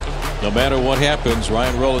No matter what happens,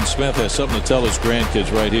 Ryan Rowland-Smith has something to tell his grandkids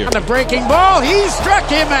right here. On the breaking ball, he struck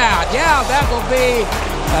him out. Yeah, that will be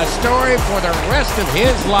a story for the rest of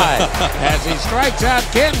his life as he strikes out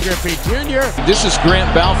Ken Griffey Jr. This is Grant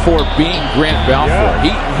Balfour being Grant Balfour.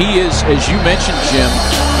 Yeah. He is, as you mentioned, Jim,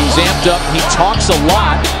 he's amped up. He talks a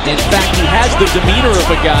lot. In fact, he has the demeanor of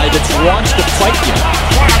a guy that wants to fight you.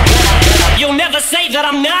 You'll never say that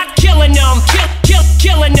I'm not killing them.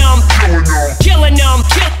 Killing them. Killing them.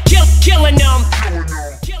 Killing them.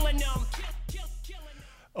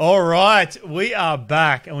 All right, we are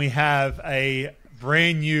back and we have a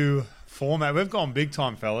brand new format. We've gone big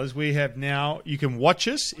time, fellas. We have now, you can watch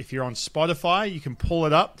us if you're on Spotify. You can pull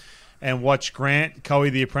it up and watch Grant, Coey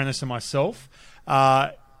the Apprentice, and myself.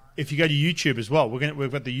 If you go to YouTube as well,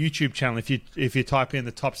 we've got the YouTube channel. If you type in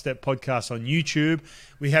the Top Step Podcast on YouTube,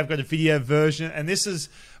 we have got a video version, and this is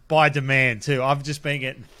by demand too. I've just been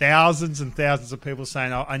getting thousands and thousands of people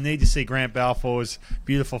saying, "Oh, I need to see Grant Balfour's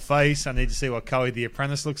beautiful face. I need to see what Coey the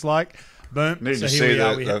Apprentice looks like." Boom. Need so to see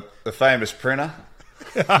the famous printer.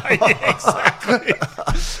 Yeah,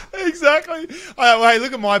 exactly. Well, hey,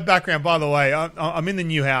 look at my background, by the way. I'm in the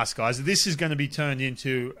new house, guys. This is going to be turned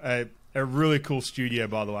into a really cool studio,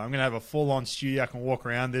 by the way. I'm going to have a full-on studio. I can walk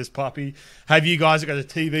around this puppy. Have you guys, I've got a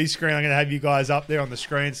TV screen. I'm going to have you guys up there on the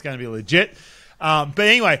screen. It's going to be legit. But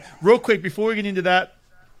anyway, real quick, before we get into that,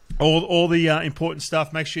 all the important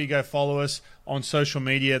stuff, make sure you go follow us on social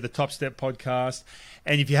media, the Top Step Podcast.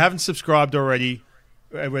 And if you haven't subscribed already,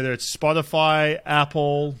 whether it's Spotify,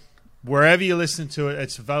 Apple, wherever you listen to it,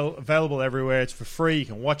 it's available everywhere. It's for free. You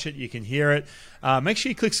can watch it. You can hear it. Make sure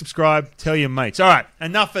you click subscribe. Tell your mates. All right,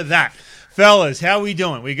 enough of that. Fellas, how are we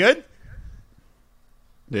doing? We good?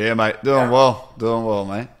 Yeah, mate. Doing well,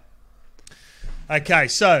 mate. Okay,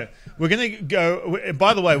 so we're going to go.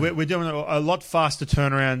 By the way, we're doing a lot faster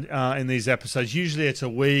turnaround in these episodes. Usually it's a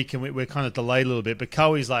week, and we're kind of delayed a little bit. But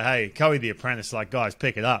Coey's like, hey, Coey the Apprentice, like, guys,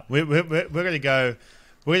 pick it up. We're going to go.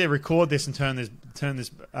 We're going to record this and turn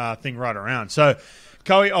this thing right around. So,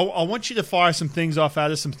 Coey, I want you to fire some things off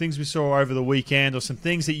at us, some things we saw over the weekend, or some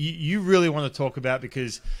things that you really want to talk about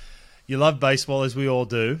because you love baseball, as we all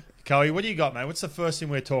do. Coey, what do you got, mate? What's the first thing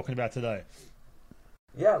we're talking about today?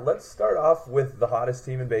 Yeah, let's start off with the hottest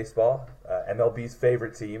team in baseball, MLB's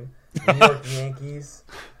favorite team, New York Yankees.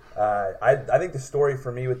 I think the story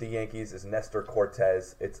for me with the Yankees is Nestor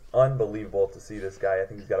Cortez. It's unbelievable to see this guy. I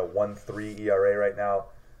think he's got a 1.3 ERA right now.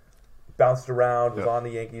 Bounced around, was on the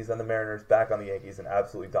Yankees and the Mariners, back on the Yankees, and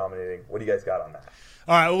absolutely dominating. What do you guys got on that?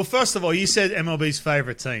 All right, well, first of all, you said MLB's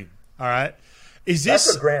favorite team, all right? That's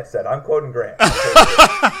what Grant said. I'm quoting Grant.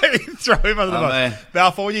 Throw him under the bus.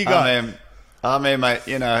 Balfour, what do you got? I mean, mate,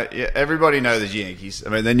 everybody knows the Yankees. I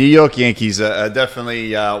mean, the New York Yankees are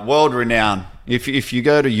definitely world-renowned. If you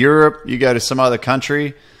go to Europe, you go to some other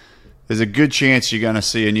country, there's a good chance you're going to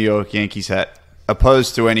see a New York Yankees hat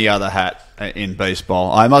opposed to any other hat in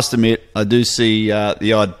baseball. I must admit, I do see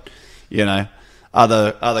the odd,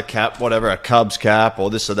 other cap, whatever, a Cubs cap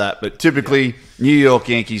or this or that. But typically, New York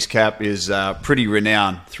Yankees cap is pretty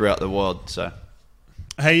renowned throughout the world, so...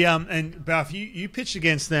 Hey, and Balf, you pitched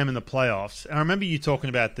against them in the playoffs, and I remember you talking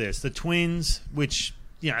about this. The Twins, which,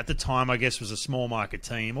 at the time, I guess was a small market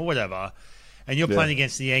team or whatever, and you're playing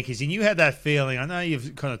against the Yankees, and you had that feeling, I know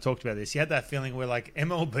you've kind of talked about this, you had that feeling where, like,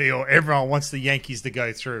 MLB or everyone wants the Yankees to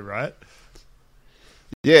go through, right?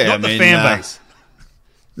 Yeah, Not the fan base.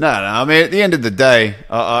 No, I mean, at the end of the day,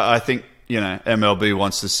 I think, MLB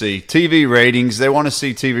wants to see TV ratings. They want to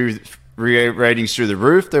see TV ratings through the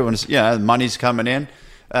roof. They want to see, the money's coming in.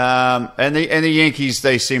 And the Yankees,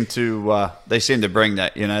 they seem to bring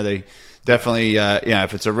that. They definitely,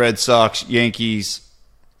 if it's a Red Sox, Yankees,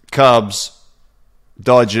 Cubs,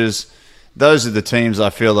 Dodgers, those are the teams.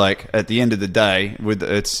 I feel like at the end of the day,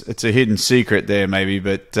 it's a hidden secret there maybe,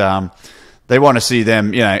 but they want to see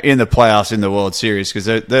them, in the playoffs in the World Series because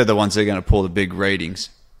they're the ones that are going to pull the big ratings.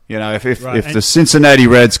 If the Cincinnati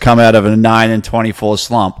Reds come out of a 9-24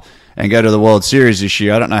 slump and go to the World Series this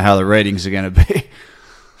year, I don't know how the ratings are going to be.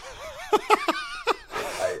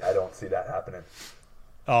 I don't see that happening.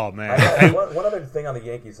 Oh, man. One other thing on the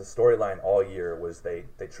Yankees, the storyline all year was they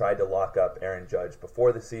tried to lock up Aaron Judge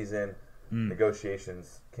before the season.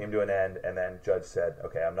 Negotiations came to an end, and then Judge said,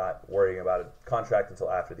 okay, I'm not worrying about a contract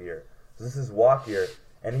until after the year. So this is walk year,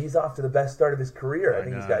 and he's off to the best start of his career. I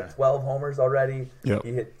think he's got 12 homers already. Yep.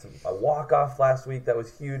 He hit a walk-off last week that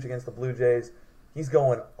was huge against the Blue Jays. He's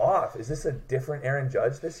going off. Is this a different Aaron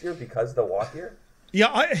Judge this year because of the walk year?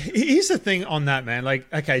 Yeah, here's the thing on that, man. Like,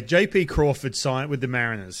 okay, J.P. Crawford signed with the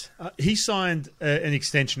Mariners. He signed an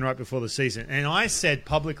extension right before the season. And I said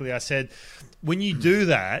publicly, when you do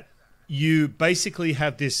that, you basically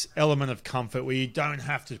have this element of comfort where you don't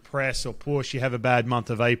have to press or push. You have a bad month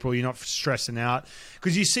of April. You're not stressing out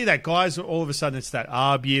because you see that guys all of a sudden it's that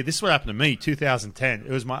ARB year. This is what happened to me, 2010.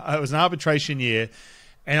 It was an arbitration year,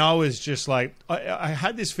 and I was just like I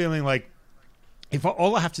had this feeling like if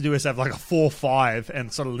all I have to do is have like a 4-5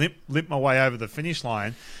 and sort of limp my way over the finish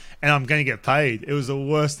line, and I'm going to get paid. It was the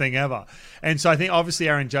worst thing ever. And so I think obviously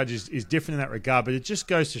Aaron Judge is different in that regard, but it just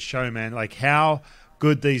goes to show, man, like how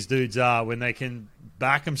good these dudes are when they can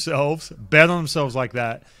back themselves, bet on themselves like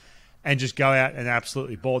that, and just go out and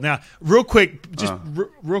absolutely ball. Now, real quick,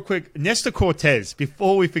 Nestor Cortez,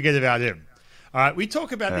 before we forget about him. All right, we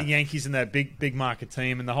talk about the Yankees and that big market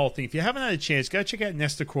team and the whole thing. If you haven't had a chance, go check out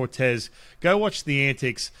Nestor Cortez. Go watch the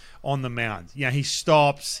antics on the mound. You know, he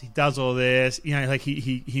stops, he does all this. You know, like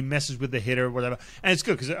he messes with the hitter or whatever, and it's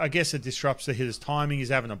good because I guess it disrupts the hitter's timing. He's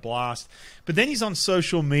having a blast, but then he's on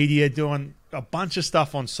social media doing a bunch of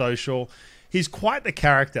stuff on social. He's quite the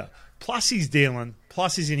character. Plus he's dealing.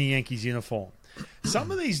 Plus he's in a Yankees uniform.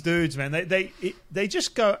 Some of these dudes, man, they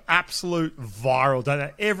just go absolute viral, don't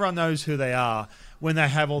they? Everyone knows who they are when they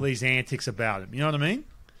have all these antics about them. You know what I mean?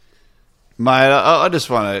 Mate, I just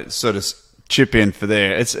want to sort of chip in for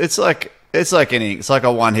there. It's like anything. It's like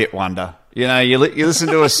a one-hit wonder. You know, you listen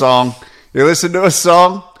to a song.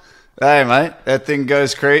 Hey, mate, that thing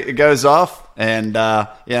goes off, and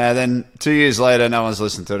then 2 years later, no one's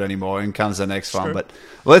listened to it anymore, and comes the next one. But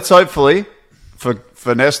let's hopefully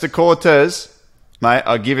for Nestor Cortez. Mate,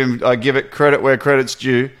 I give it credit where credit's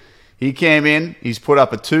due. He came in, he's put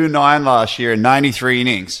up a 2.9 last year in 93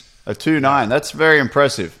 innings. A 2.9, that's very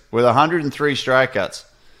impressive, with 103 strikeouts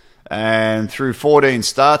and through 14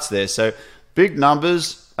 starts there. So big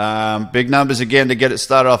numbers again to get it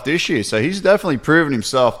started off this year. So he's definitely proven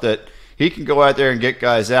himself that he can go out there and get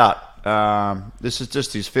guys out. This is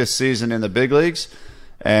just his 5th season in the big leagues.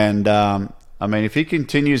 And, I mean, if he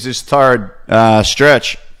continues this torrid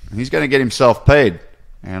stretch, he's going to get himself paid,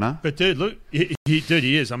 you know. But dude, look, he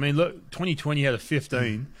is. I mean, look, 2020 he had a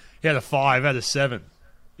 15, he had a 5, had a 7.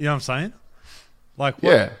 You know what I'm saying? Like,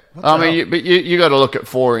 what, yeah. I mean, but you got to look at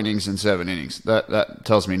 4 innings and 7 innings. That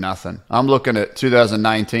tells me nothing. I'm looking at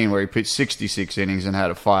 2019 where he pitched 66 innings and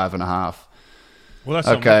had a 5.5. Well, that's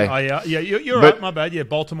okay. You're right. My bad. Yeah,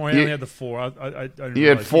 Baltimore only had the 4. You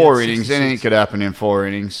had 4 innings. Anything could happen in 4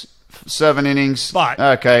 innings. 7 innings, but,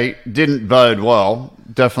 okay, didn't bode well.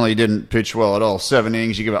 Definitely didn't pitch well at all. 7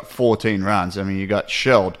 innings, you give up 14 runs. I mean, you got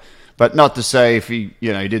shelled. But not to say if he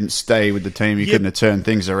didn't stay with the team, he couldn't have turned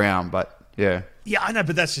things around. But yeah, I know.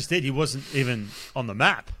 But that's just it. He wasn't even on the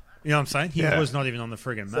map. You know what I'm saying? He was not even on the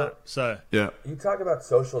friggin' map. So yeah. You talk about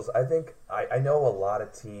socials. I think I know a lot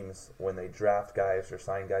of teams when they draft guys or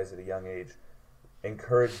sign guys at a young age,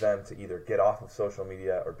 encourage them to either get off of social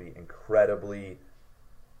media or be incredibly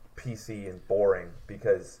PC and boring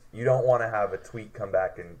because you don't want to have a tweet come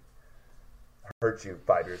back and hurt you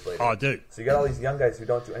 5 years later. Oh, dude. So you got all these young guys who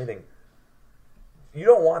don't do anything. You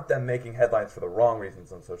don't want them making headlines for the wrong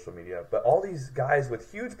reasons on social media, but all these guys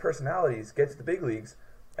with huge personalities get to the big leagues,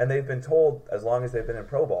 and they've been told, as long as they've been in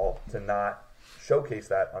pro ball, to not showcase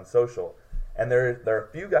that on social. And there are a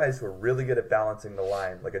few guys who are really good at balancing the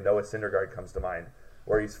line, like a Noah Syndergaard comes to mind,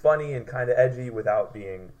 where he's funny and kind of edgy without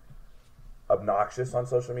being obnoxious on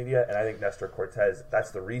social media. And I think Nestor Cortez,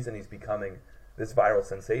 that's the reason he's becoming this viral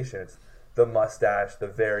sensation. It's the mustache, the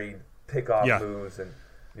varied pickoff moves, and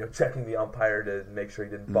checking the umpire to make sure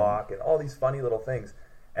he didn't balk, and all these funny little things.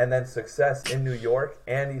 And then success in New York,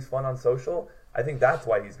 and he's fun on social. I think that's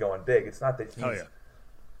why he's going big. It's not that he's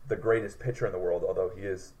the greatest pitcher in the world, although he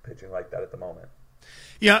is pitching like that at the moment.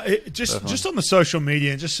 Yeah, just on the social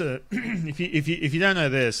media, and just if you don't know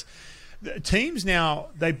this, teams now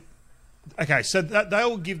so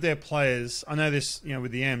they'll give their players. I know this,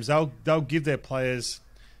 with the M's, they'll give their players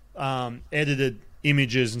edited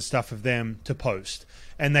images and stuff of them to post,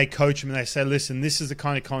 and they coach them and they say, "Listen, this is the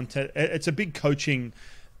kind of content." It's a big coaching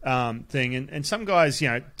thing, and some guys,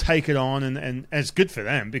 take it on, and it's good for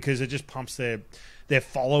them because it just pumps their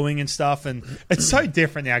following and stuff, and it's so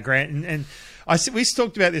different now, Grant. And we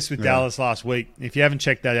talked about this with Dallas last week. If you haven't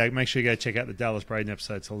checked that out, make sure you go check out the Dallas Braden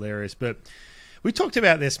episode. It's hilarious, but. We talked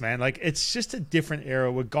about this, man. Like, it's just a different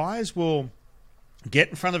era where guys will get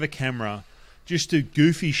in front of a camera, just do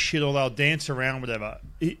goofy shit, or they'll dance around, whatever.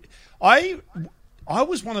 I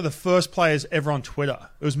was one of the first players ever on Twitter.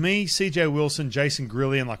 It was me, CJ Wilson, Jason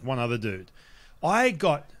Grilli, and like one other dude. I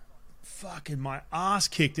got fucking my ass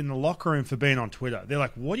kicked in the locker room for being on Twitter. They're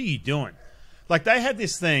like, "What are you doing?" Like, they had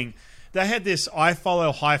this thing. They had this I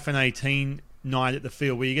follow -18 night at the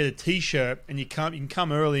field where you get a T-shirt and you can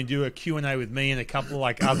come early and do a Q&A with me and a couple of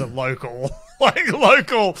like other local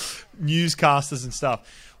newscasters and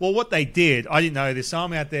stuff. Well, what they did, I didn't know this. So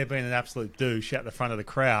I'm out there being an absolute douche out the front of the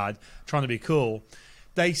crowd, trying to be cool.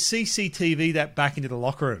 They CCTV that back into the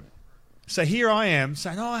locker room. So here I am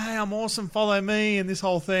saying, "Oh, hey, I'm awesome. Follow me," and this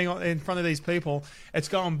whole thing in front of these people. It's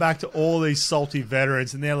going back to all these salty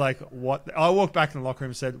veterans, and they're like, "What?" I walked back in the locker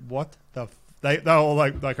room and said, "What the?" They all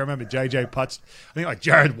like I remember JJ Putz, I think like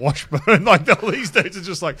Jared Washburn, like all these dudes are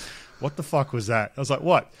just like, "What the fuck was that?" I was like,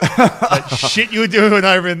 "What?" That shit you were doing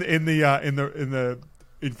over in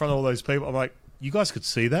front of all those people. I'm like, "You guys could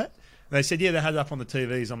see that?" And they said, "Yeah, they had it up on the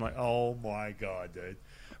TVs." I'm like, "Oh my god, dude!"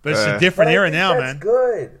 But it's a different era now, man.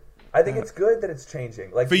 Good. I think it's good that it's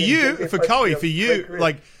changing. Like for you, for Coey, for you, career.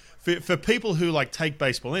 like for people who like take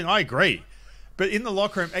baseball in, I agree. But in the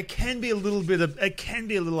locker room, it can be a little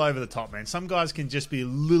over the top, man. Some guys can just be a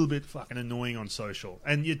little bit fucking annoying on social,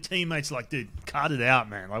 and your teammates are like, "Dude, cut it out,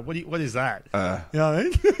 man. Like, what is that?" You know what I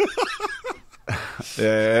mean?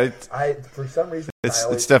 Yeah, for some reason,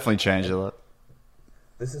 it's definitely changed a lot.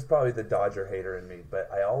 This is probably the Dodger hater in me, but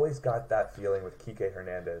I always got that feeling with Kike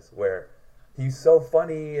Hernandez, where he's so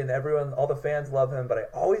funny and all the fans love him, but I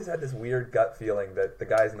always had this weird gut feeling that the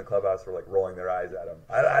guys in the clubhouse were like rolling their eyes at him.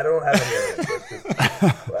 I don't have any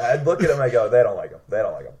evidence. I'd look at him and I go, they don't like him. They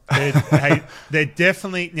don't like him. They're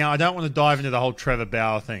definitely, now I don't want to dive into the whole Trevor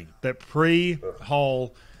Bauer thing, but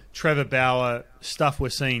pre-whole Trevor Bauer stuff we're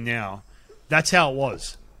seeing now, that's how it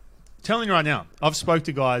was. I'm telling you right now, I've spoke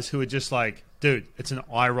to guys who are just like, dude, it's an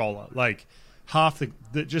eye roller. Like half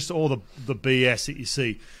just all the BS that you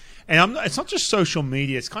see. And it's not just social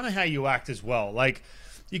media; it's kind of how you act as well. Like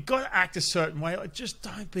you got to act a certain way. Like just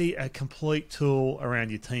don't be a complete tool around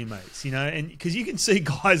your teammates, you know. And because you can see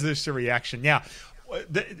guys, there's a reaction. Now,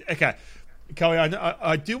 okay, Kelly,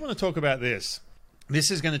 I do want to talk about this. This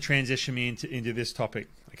is going to transition me into this topic.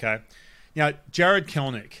 Okay, now Jared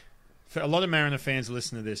Kelenic. For a lot of Mariner fans who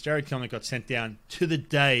listen to this, Jared Kelenic got sent down to the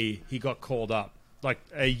day he got called up, like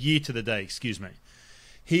a year to the day. Excuse me.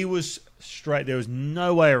 He was straight. There was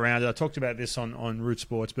no way around it. I talked about this on Root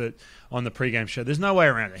Sports, but on the pregame show, there's no way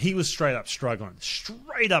around it. He was straight up struggling.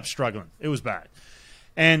 It was bad,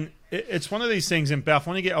 and it's one of these things. And Balf,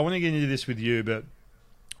 I want to get into this with you, but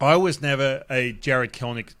I was never a Jared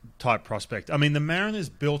Kelenic type prospect. I mean, the Mariners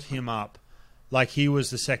built him up like he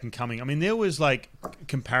was the second coming. I mean, there was like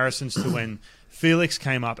comparisons to when Felix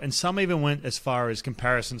came up, and some even went as far as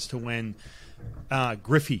comparisons to when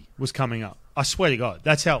Griffey was coming up. I swear to God,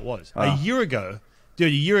 that's how it was. A year ago,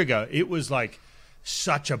 it was like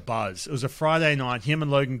such a buzz. It was a Friday night. Him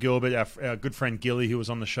and Logan Gilbert, our good friend Gilly, who was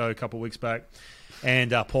on the show a couple of weeks back,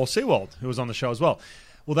 and Paul Sewald, who was on the show as well.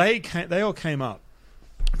 Well, they all came up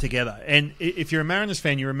together. And if you're a Mariners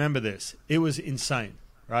fan, you remember this. It was insane,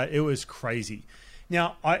 right? It was crazy.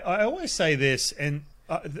 Now, I always say this, and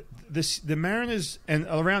the Mariners and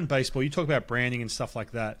around baseball, you talk about branding and stuff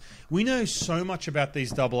like that. We know so much about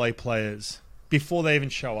these AA players before they even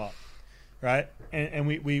show up, right? And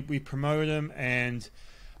we promote them, and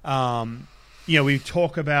we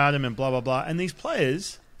talk about them and blah blah blah. And these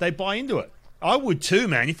players, they buy into it. I would too,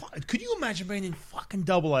 man. Could you imagine being in fucking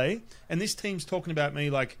AA and this team's talking about me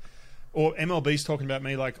like, or MLB's talking about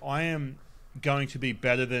me like I am going to be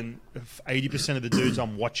better than 80% of the dudes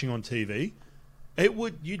I'm watching on TV?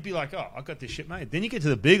 You'd be like, oh, I got this shit made. Then you get to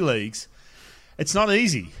the big leagues, it's not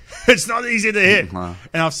easy. It's not easy to hit. And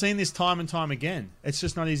I've seen this time and time again. It's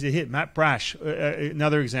just not easy to hit. Matt Brash,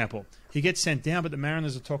 another example. He gets sent down, but the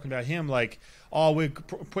Mariners are talking about him like, oh, we're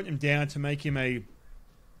putting him down to make him a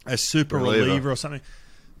super reliever or something.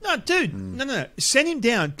 No, dude, no. Send him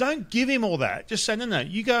down. Don't give him all that. Just say, no.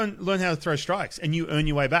 You go and learn how to throw strikes, and you earn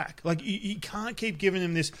your way back. Like, you can't keep giving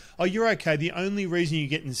him this, oh, you're okay. The only reason you're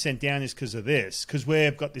getting sent down is because of this, because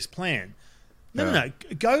we've got this plan. No.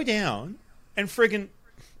 Go down and friggin',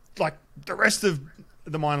 like the rest of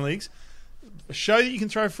the minor leagues, show that you can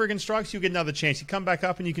throw friggin' strikes, you'll get another chance. You come back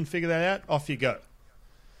up and you can figure that out, off you go.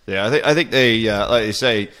 Yeah, I think they, like you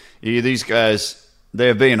say, these guys,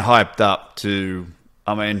 they're being hyped up to...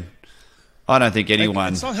 I mean, I don't think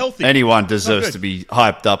anyone deserves to be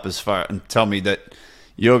hyped up as far and tell me that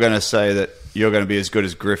you're going to say that you're going to be as good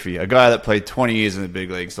as Griffey, a guy that played 20 years in the big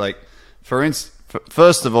leagues. Like, first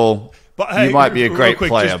of all, you might be a great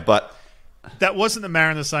player, but that wasn't the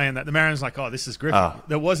Mariners saying that. The Mariners like, oh, this is Griffey.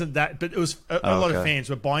 There wasn't that, but it was a lot of fans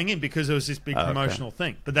were buying in because it was this big promotional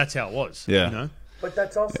thing. But that's how it was. Yeah. You know? But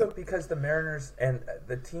that's also because the Mariners and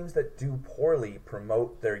the teams that do poorly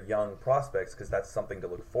promote their young prospects because that's something to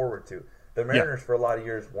look forward to. The Mariners for a lot of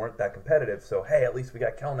years weren't that competitive, so hey, at least we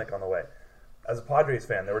got Kelenic on the way. as a Padres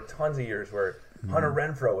fan, there were tons of years where Hunter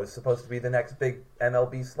Renfroe was supposed to be the next big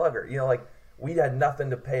MLB slugger. You know, like, we had nothing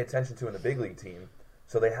to pay attention to in the big league team,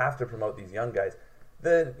 so they have to promote these young guys.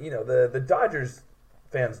 The Dodgers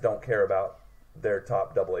fans don't care about their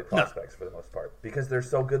top AA prospects for the most part because they're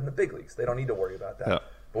so good in the big leagues. They don't need to worry about that. Yeah.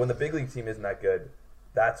 But when the big league team isn't that good,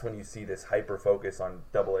 that's when you see this hyper focus on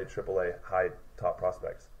AA, AAA, high top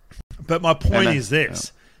prospects. But my point is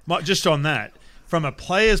this, just on that, from a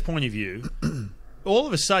player's point of view, all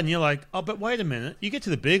of a sudden you're like, oh, but wait a minute. You get to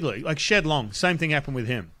the big league, like Shed Long, same thing happened with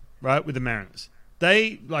him, right, with the Mariners.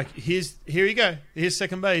 They, like, here you go. Here's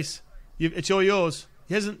second base. It's all yours.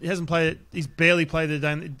 He hasn't played it. He's barely played it,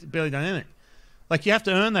 barely done anything. Like, you have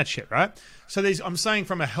to earn that shit, right? So I'm saying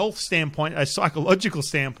from a health standpoint, a psychological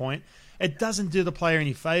standpoint, it doesn't do the player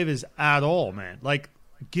any favors at all, man. Like,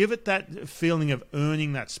 give it that feeling of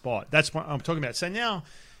earning that spot. That's what I'm talking about. So now,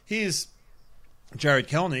 here's Jared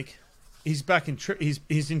Kelenic. He's back in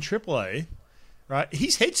he's in AAA, right?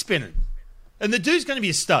 He's head spinning, and the dude's going to be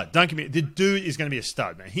a stud. Don't get me. The dude is going to be a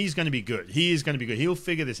stud, man. He's going to be good. He is going to be good. He'll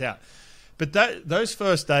figure this out. But those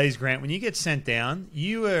first days, Grant, when you get sent down,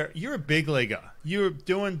 you're a big leaguer. You're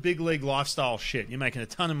doing big league lifestyle shit. You're making a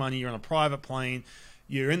ton of money. You're on a private plane.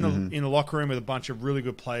 You're in the locker room with a bunch of really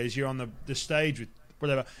good players. You're on the stage with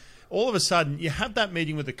whatever. All of a sudden, you have that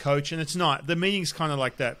meeting with the coach, and it's not. The meeting's kind of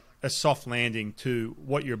like that, a soft landing to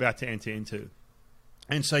what you're about to enter into.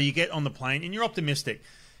 And so you get on the plane, and you're optimistic.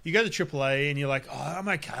 You go to AAA, and you're like, oh, I'm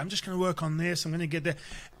okay. I'm just going to work on this. I'm going to get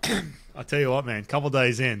there. I'll tell you what, man, a couple of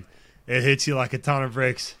days in, it hits you like a ton of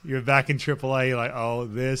bricks. You're back in AAA. You're like, oh,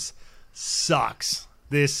 this sucks.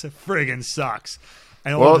 This friggin' sucks.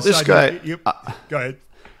 And all of a sudden, go ahead.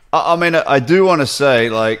 I mean, I do want to say,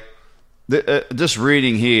 like, just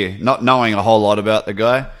reading here, not knowing a whole lot about the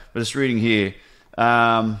guy, but just reading here.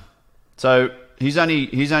 So he's only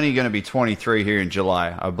going to be 23 here in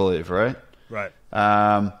July, I believe, right? Right.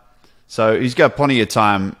 So he's got plenty of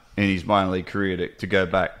time in his minor league career to go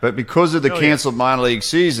back. But because of the canceled minor league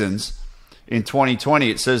seasons in 2020,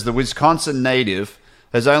 it says the Wisconsin native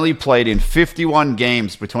has only played in 51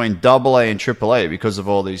 games between AA and AAA because of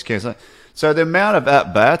all these cancels. So the amount of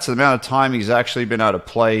at-bats, the amount of time he's actually been able to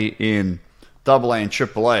play in AA and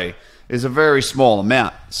AAA is a very small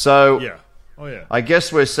amount. So I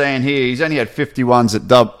guess we're saying here he's only had 51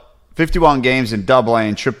 games in AA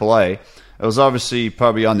and AAA. It was obviously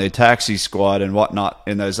probably on their taxi squad and whatnot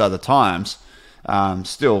in those other times.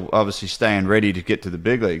 Still obviously staying ready to get to the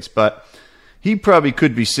big leagues. But he probably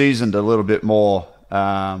could be seasoned a little bit more in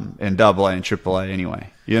AA and AAA anyway.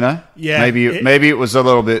 You know? Yeah. Maybe it was a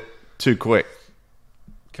little bit too quick.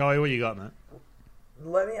 Kelly, what you got, man?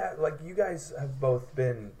 Let me ask, like, you guys have both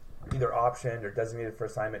been either optioned or designated for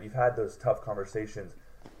assignment. You've had those tough conversations.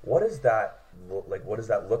 What does that look like? What does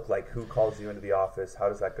that look like? Who calls you into the office? How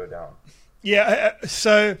does that go down? Yeah,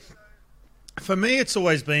 so for me, it's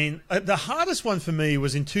always been the hardest one for me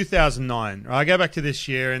was in 2009. Right? I go back to this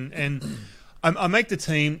year, and I make the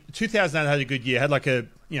team. 2008 had a good year. Had like a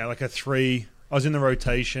 3. I was in the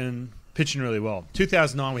rotation, pitching really well.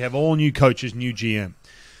 2009, we have all new coaches, new GM.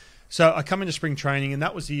 So I come into spring training, and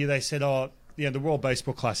that was the year they said, the World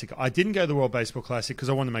Baseball Classic. I didn't go to the World Baseball Classic because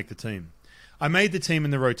I wanted to make the team. I made the team in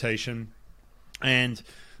the rotation, and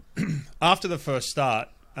after the first start,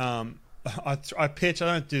 I pitch. I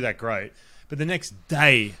don't do that great, but the next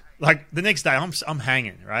day, I'm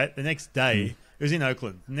hanging. Right, the next day it was in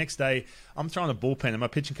Oakland. The next day, I'm throwing a bullpen, and my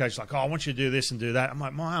pitching coach is like, "Oh, I want you to do this and do that." I'm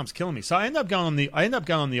like, "My arm's killing me." So I end up going on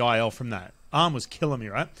the IL from that. Arm was killing me.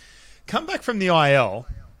 Right, come back from the IL,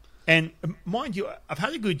 and mind you, I've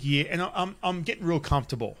had a good year, and I'm getting real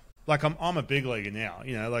comfortable. Like, I'm a big leaguer now.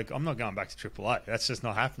 You know, like, I'm not going back to AAA. That's just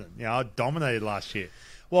not happening. You know, I dominated last year.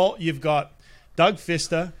 Well, you've got Doug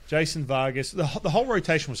Fister, Jason Vargas. The whole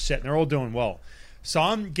rotation was set, and they're all doing well. So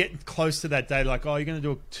I'm getting close to that day. Like, you're going to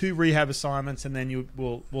do 2 rehab assignments, and then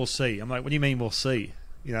we'll see. I'm like, what do you mean we'll see?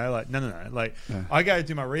 You know, like, no. Like, I go to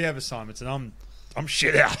do my rehab assignments, and I'm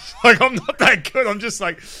shit out. Like, I'm not that good. I'm just,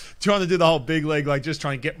 like, trying to do the whole big league, like, just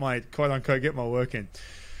trying to get my, quote-unquote, get my work in.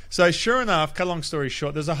 So sure enough, cut a long story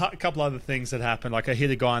short, there's a couple other things that happened. Like, I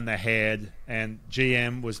hit a guy in the head, and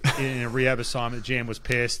GM was in a rehab assignment. GM was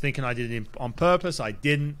pissed, thinking I did it on purpose. I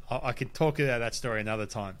didn't. I could talk about that story another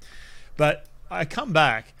time. But I come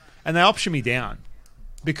back, and they option me down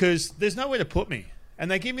because there's nowhere to put me. And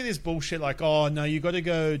they give me this bullshit like, oh, no, you got to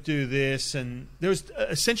go do this. And there was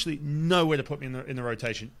essentially nowhere to put me in the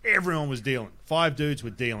rotation. Everyone was dealing. 5 dudes were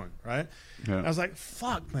dealing, right? Yeah. And I was like,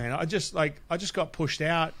 fuck, man. I just got pushed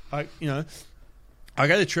out. I go to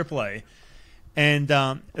AAA. And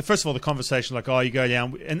first of all, the conversation like, oh, you go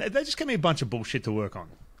down. And they just gave me a bunch of bullshit to work on.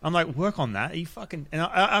 I'm like, work on that. Are you fucking... And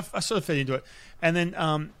I sort of fed into it. And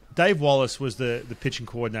then Dave Wallace was the pitching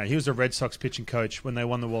coordinator. He was the Red Sox pitching coach when they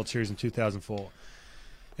won the World Series in 2004.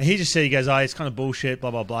 And he just said, he goes, it's kind of bullshit, blah,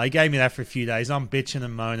 blah, blah. He gave me that for a few days. I'm bitching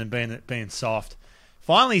and moaning, being soft.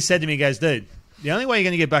 Finally, he said to me, he goes, dude, the only way you're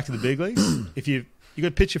going to get back to the big leagues, if you got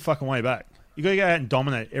to pitch your fucking way back. You got to go out and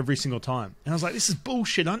dominate every single time. And I was like, this is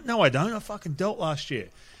bullshit. No, I don't. I fucking dealt last year.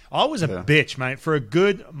 I was a bitch, mate. For a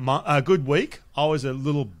good week, I was a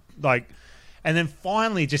little like, and then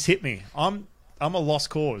finally it just hit me. I'm a lost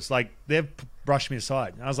cause. Like, they've brushed me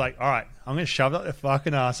aside. And I was like, all right, I'm going to shove it up their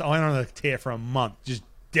fucking ass. I went on a tear for a month, just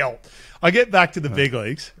dealt. I get back to the big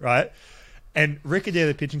leagues, right? And Rick Adair,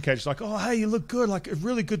 the pitching coach, is like, oh, hey, you look good. Like, a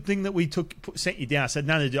really good thing that we sent you down. I said,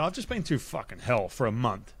 no, dude, I've just been through fucking hell for a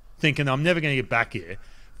month, thinking I'm never going to get back here.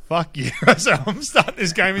 Fuck you. So I'm starting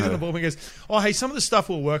this game. He's in the ballpark. He goes, oh, hey, some of the stuff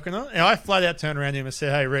we're working on. And I flat out turned around to him and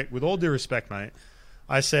said, hey, Rick, with all due respect, mate,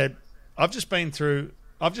 I said, I've just been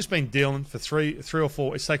dealing for three or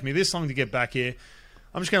four. It's taken me this long to get back here.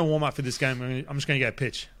 I'm just going to warm up for this game. I'm just going to go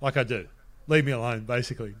pitch like I do. Leave me alone,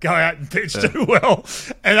 basically. Go out and pitch too well.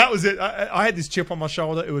 And that was it. I had this chip on my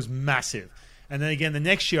shoulder. It was massive. And then again, the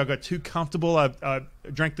next year I got too comfortable. I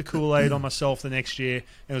drank the Kool-Aid on myself the next year.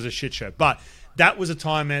 It was a shit show. But that was a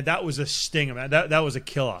time, man. That was a stinger, man. That was a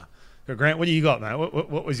killer. So Grant, what do you got, man?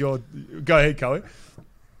 What was your... Go ahead, Coey.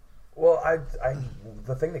 Well,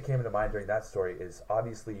 the thing that came into mind during that story is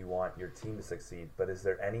obviously you want your team to succeed, but is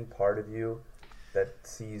there any part of you that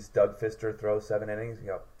sees Doug Fister throw 7 innings and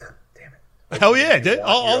go, damn it? Like, hell yeah, dude.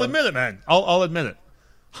 I'll admit it, man. I'll admit it.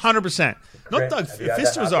 100%. Not Doug.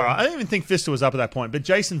 Fister was all right. I don't even think Fister was up at that point, but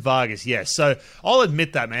Jason Vargas, yes. So I'll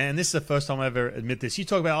admit that, man. And this is the first time I ever admit this. You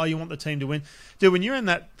talk about, you want the team to win. Dude, when you're in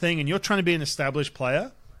that thing and you're trying to be an established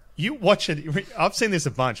player, you watch it. I've seen this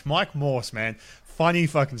a bunch. Mike Morse, man. Funny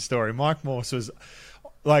fucking story. Mike Morse was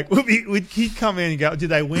like, he'd come in and go, did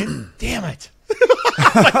they win? Damn it.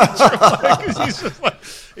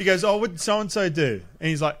 He goes, oh, what did so-and-so do? And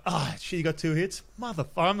he's like, oh, shit, he got 2 hits? Motherfucker,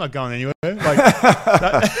 I'm not going anywhere. Like,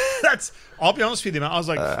 that's, I'll be honest with you, man. I was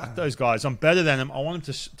like, fuck those guys. I'm better than them. I want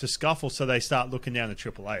them to scuffle so they start looking down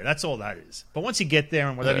to AAA. That's all that is. But once you get there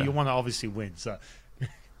and whatever, you want to obviously win. So,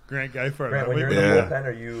 Grant, go for it. Grant, when you're in the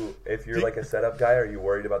bullpen, if you're like a setup guy, are you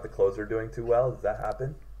worried about the closer doing too well? Does that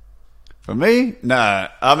happen? For me? No.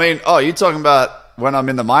 I mean, you're talking about when I'm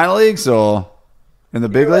in the minor leagues or in the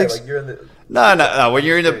big leagues? Like you're in the... No. When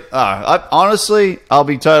you're in the... honestly, I'll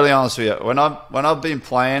be totally honest with you. When I've been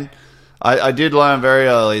playing, I did learn very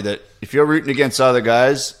early that if you're rooting against other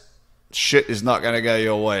guys, shit is not going to go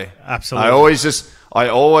your way. Absolutely. I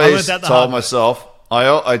always told myself,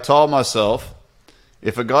 I told myself,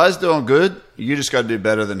 if a guy's doing good, you just got to do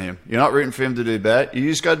better than him. You're not rooting for him to do bad. You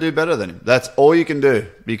just got to do better than him. That's all you can do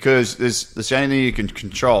because there's the only thing you can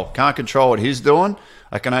control. Can't control what he's doing.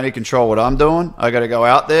 I can only control what I'm doing. I got to go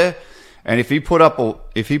out there, and if he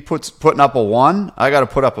puts putting up a 1, I got to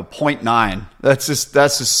put up a 0.9. That's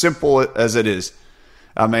as simple as it is.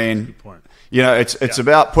 I mean, it's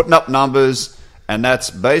about putting up numbers, and that's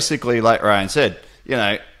basically like Ryan said.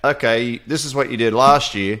 Okay, this is what you did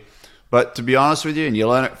last year. But to be honest with you, and you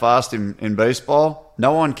learn it fast in baseball,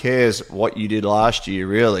 no one cares what you did last year,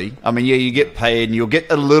 really. I mean, you get paid, and you'll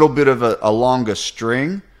get a little bit of a longer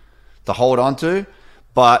string to hold on to.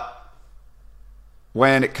 But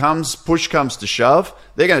when push comes to shove,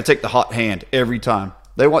 they're going to take the hot hand every time.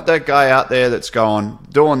 They want that guy out there that's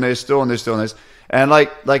doing this. And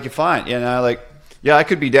like you're fine, I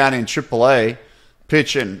could be down in AAA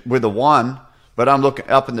pitching with a 1, but I'm looking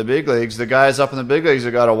up in the big leagues. The guys up in the big leagues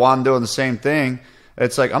have got a 1 doing the same thing.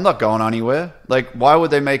 It's like, I'm not going anywhere. Like, why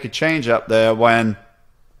would they make a change up there when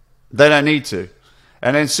they don't need to?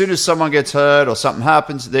 And then as soon as someone gets hurt or something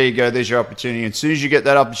happens, there you go, there's your opportunity. And as soon as you get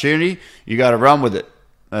that opportunity, you got to run with it.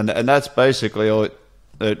 And that's basically all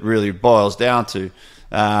it really boils down to.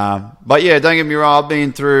 But yeah, don't get me wrong, I've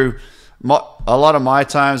been through a lot of my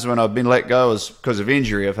times when I've been let go is because of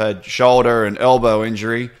injury. I've had shoulder and elbow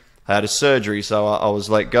injury. I had a surgery, so I was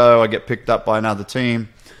let go. I get picked up by another team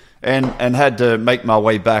and had to make my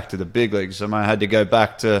way back to the big leagues. I had to go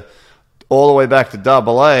all the way back to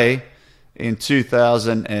AA in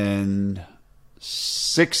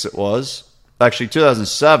 2006 it was. Actually,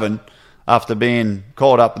 2007, after being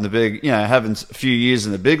called up in the big, having a few years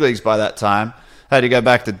in the big leagues by that time, had to go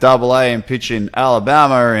back to AA and pitch in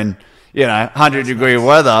Alabama in 100-degree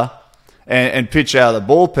weather and pitch out of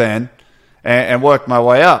the bullpen and work my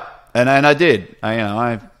way up. And I did.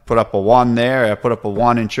 I put up a 1 there. I put up a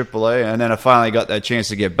 1 in AAA, and then I finally got that chance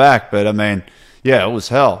to get back. But, it was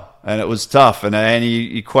hell. and it was tough. And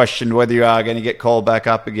you questioned whether you are going to get called back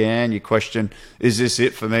up again. You question, is this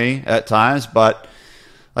it for me at times? But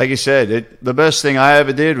like you said, the best thing I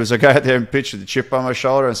ever did was I go out there and pitch with the chip on my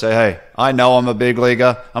shoulder and say, hey, I know I'm a big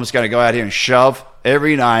leaguer. I'm just going to go out here and shove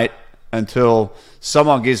every night until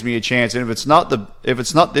someone gives me a chance. And if it's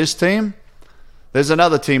not this team, there's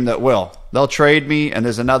another team that will. They'll trade me, and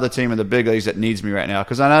there's another team in the big leagues that needs me right now.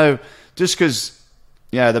 Because I know just because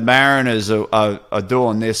the Mariners are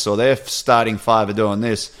doing this, or their starting five are doing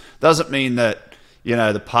this, doesn't mean that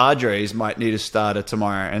the Padres might need a starter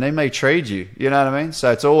tomorrow, and they may trade you. You know what I mean?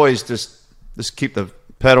 So it's always just keep the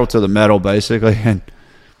pedal to the metal, basically, and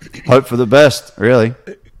hope for the best, really.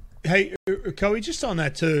 Hey, Coey, just on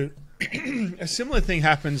that too, a similar thing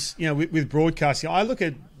happens, with broadcasting. I look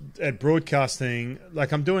at broadcasting,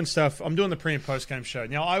 like I'm doing the pre and post game show.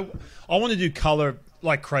 Now I want to do color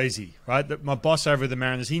like crazy, right? My boss over at the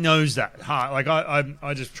Mariners, he knows that. Like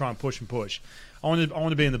I just try and push. I want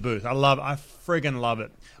to be in the booth. I friggin' love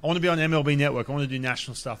it. I want to be on MLB Network. I want to do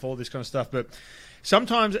national stuff, all this kind of stuff. But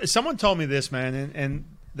sometimes someone told me this, man, and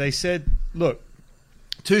they said, look,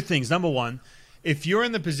 two things. Number one, if you're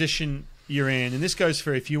in the position you're in, and this goes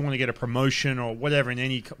for if you want to get a promotion or whatever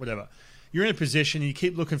you're in a position and you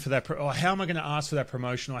keep looking for that. How am I going to ask for that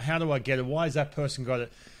promotion? Or how do I get it? Why has that person got it?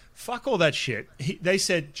 Fuck all that shit. They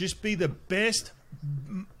said just be the best,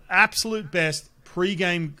 absolute best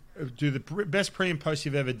pregame. Do the best pre and post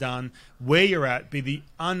you've ever done. Where you're at,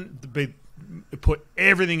 put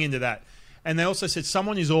everything into that. And they also said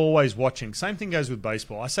someone is always watching. Same thing goes with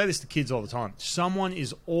baseball. I say this to kids all the time. Someone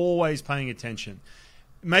is always paying attention.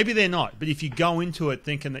 Maybe they're not, but if you go into it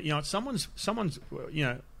thinking that someone's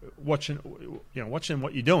watching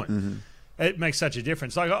what you're doing, Mm-hmm. it makes such a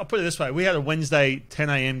difference. Like I'll put it this way: we had a Wednesday 10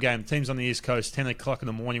 a.m. game. Teams on the East Coast, 10 o'clock in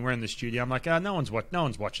the morning. We're in the studio. I'm like, no one's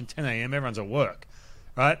watching 10 a.m. Everyone's at work,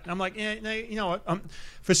 right? I'm like, no, you know what?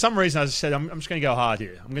 For some reason, as I said, I'm just going to go hard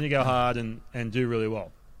here. I'm going to go hard and do really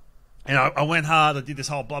well. And I went hard. I did this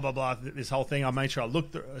whole blah, blah, blah, this whole thing. I made sure I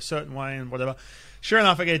looked a certain way and whatever. Sure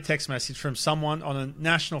enough, I get a text message from someone on a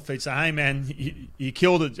national feed saying, hey, man, you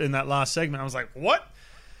killed it in that last segment. I was like, what?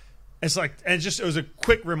 It's like, and it was a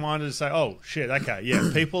quick reminder to say, oh, shit, okay, yeah,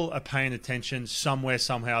 people are paying attention somewhere,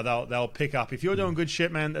 somehow. They'll pick up. If you're doing good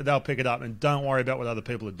shit, man, they'll pick it up. And don't worry about what other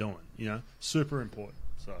people are doing. Super important.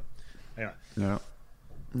 So, anyway. Yeah.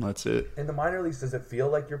 That's it. In the minor leagues, does it feel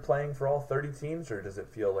like you're playing for all 30 teams, or does it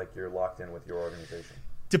feel like you're locked in with your organization?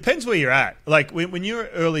 Depends where you're at. Like when you're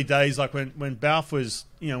early days, like when Balf was,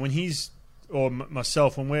 when he's or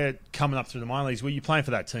myself, when we're coming up through the minor leagues, you're playing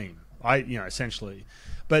for that team. Essentially.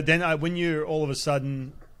 But then when you're all of a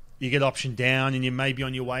sudden you get optioned down and you may be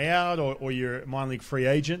on your way out, or you're a minor league free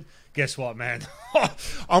agent. Guess what, man?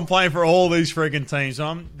 I'm playing for all these friggin' teams.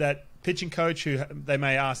 I'm that pitching coach who they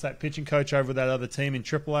may ask that pitching coach over that other team in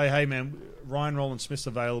AAA, hey man, Ryan Roland Smith's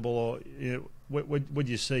available, or what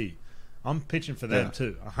do you see? I'm pitching for them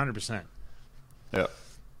too, 100%. Yeah,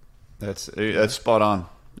 that's spot on.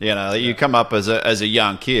 You come up as a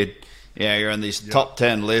young kid. You're in these top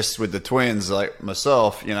 10 lists with the Twins, like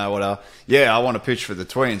myself. I want to pitch for the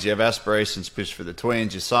Twins. You have aspirations to pitch for the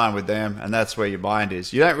Twins. You sign with them, and that's where your mind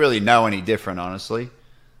is. You don't really know any different, honestly.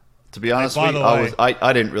 To be honest with you,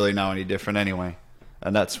 I didn't really know any different anyway,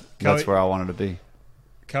 and that's where I wanted to be.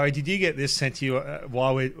 Coey, did you get this sent to you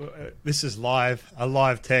while this is a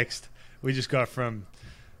live text we just got from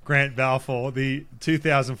Grant Balfour, the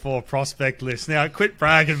 2004 prospect list. Now, quit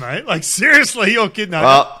bragging, mate. Like, seriously, you're kidding.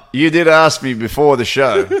 Well, you did ask me before the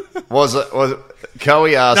show. Was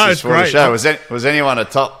Coey asked us before the show? Was anyone a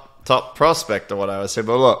top prospect or whatever? I said,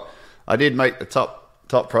 well, look, I did make the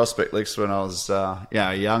top prospect list when I was a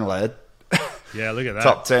young lad. Yeah, look at that.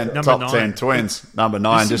 Top 10 Twins, number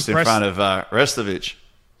 9, just in front of Restovich.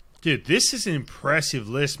 Dude, this is an impressive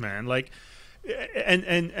list, man. Like,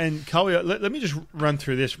 and Coey, let me just run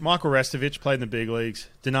through this. Michael Restovich played in the big leagues.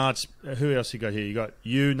 Denard, who else you got here? You got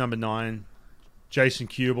number 9. Jason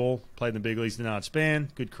Kubel played in the big leagues. Denard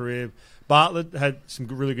Span, good career. Bartlett had some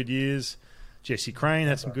really good years. Jesse Crane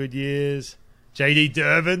had some good years. J.D.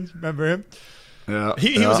 Durbin, remember him? Yeah,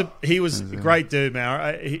 he was a great dude,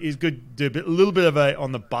 man. He's a good dude, but a little bit of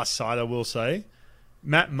on the bus side, I will say.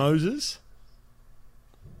 Matt Moses.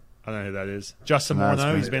 I don't know who that is. Justin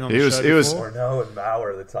Morneau, he's been on the show before. Morneau and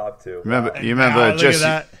Bauer, the top two. You remember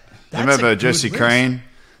Jesse? Remember Jesse Crane?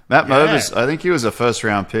 Matt Moses, I think he was a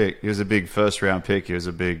first-round pick. He was a big first-round pick. He was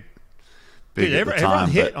a big dude, at the time. Everyone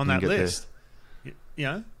hit on that list.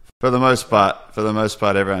 For the most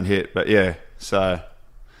part, everyone hit. But yeah, so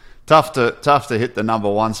tough to hit the number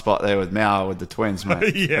 1 spot there with Mauer with the Twins,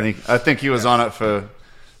 mate. Yeah. I think he was on it for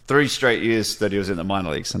 3 straight years that he was in the minor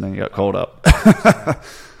leagues, and then he got called up.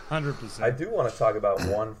 100%. I do want to talk about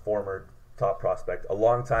one former top prospect. A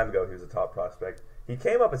long time ago, he was a top prospect. He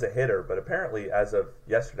came up as a hitter, but apparently, as of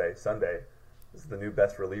yesterday, Sunday, this is the new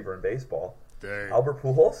best reliever in baseball. Dang. Albert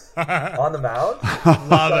Pujols on the mound.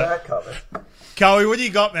 Love it. That coming. Cowie, what do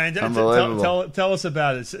you got, man? Unbelievable. Tell us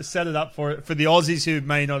about it. Set it up for the Aussies who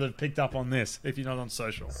may not have picked up on this if you're not on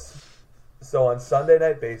social. So on Sunday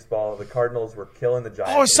Night Baseball, the Cardinals were killing the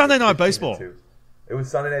Giants. Oh, it's Sunday Night Baseball. It was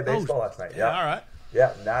Sunday Night Baseball last night. Yeah, all right.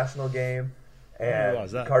 Yeah, national game, and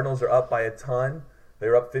the Cardinals are up by a ton. They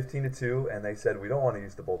were up 15-2, and they said, we don't want to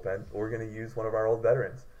use the bullpen. We're going to use one of our old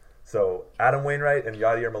veterans. So Adam Wainwright and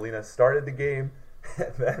Yadier Molina started the game,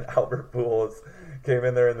 and then Albert Pujols came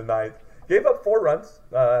in there in the ninth. Gave up 4 runs.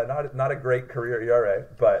 Not a great career ERA,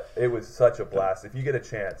 but it was such a blast. If you get a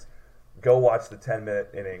chance, go watch the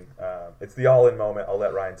 10-minute inning. It's the all-in moment. I'll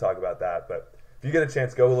let Ryan talk about that. But if you get a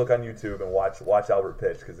chance, go look on YouTube and watch Albert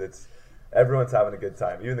pitch, because everyone's having a good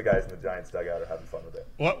time. Even the guys in the Giants dugout are having fun with it.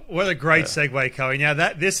 What a great segue, Cowie. Now,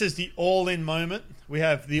 this is the all-in moment. We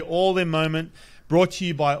have the all-in moment brought to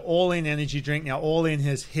you by All In Energy Drink. Now, All In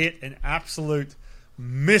has hit an absolute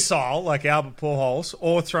missile like Albert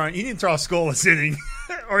Pujols, he didn't throw a scoreless inning,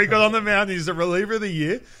 or he got on the mound. He's the reliever of the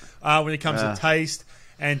year when it comes to taste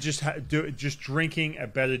and just drinking a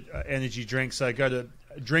better energy drink. So go to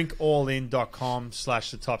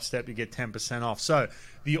drinkallin.com/the top step. You get 10% off. So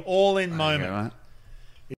the all-in moment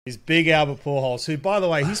is Big Albert Pujols, who, by the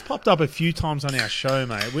way, he's popped up a few times on our show,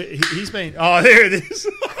 mate. He's been... Oh, there it is.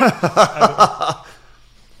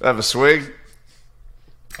 Have a swig.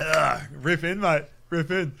 Rip in, mate. Rip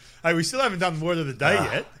in. Hey, we still haven't done word of the day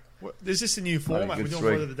yet. Is this a new format? We're doing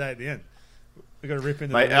word of the day at the end. We've got to rip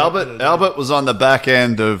into Mate, Albert was on the back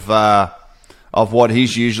end of what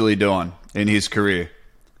he's usually doing in his career.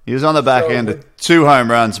 He was on the back end of 2 home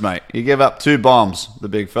runs, mate. He gave up 2 bombs, the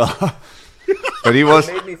big fella. But he was...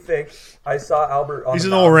 It made me think. I saw Albert on He's the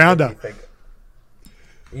an mound, all-rounder.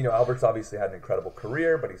 Albert's obviously had an incredible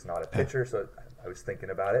career, but he's not a pitcher, so I was thinking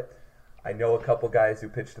about it. I know a couple guys who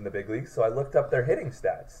pitched in the big leagues, so I looked up their hitting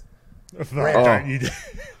stats.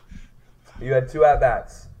 You had 2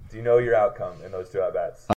 at-bats. Do you know your outcome in those 2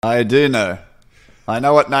 at-bats? I do know. I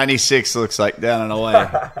know what 96 looks like down and away.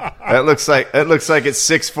 It looks like it's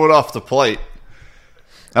 6 foot off the plate.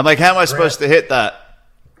 I'm like, how am I supposed to hit that?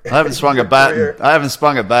 I haven't swung a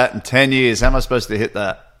bat in 10 years. How am I supposed to hit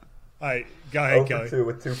that? Hey, go ahead, go. 2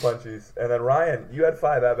 with 2 punchies. And then Ryan, you had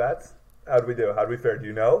 5 at-bats. How'd we do? How'd we fare? Do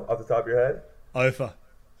you know off the top of your head? Over.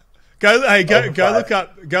 Go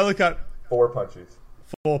look up 4 punchies.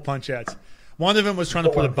 4 punch outs. One of them was trying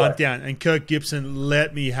to put a bunt down, and Kirk Gibson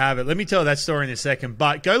let me have it. Let me tell that story in a second.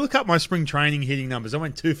 But go look up my spring training hitting numbers. I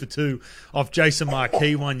went 2 for 2 off Jason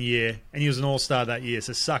Marquis one year, and he was an all-star that year,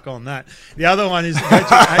 so suck on that. The other one is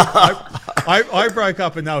I broke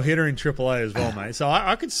up a no-hitter in AAA as well, mate. So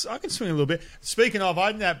I could swing a little bit. Speaking of, I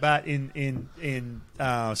had that bat in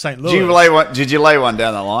St. Louis. Did you lay one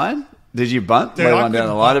down the line? Did you bunt? Dude, lay one down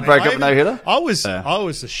the line to break up a no-hitter? I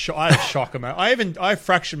had a shocker, mate. I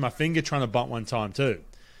fractured my finger trying to bunt one time too.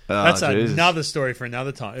 That's another story for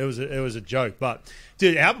another time. It was a joke, but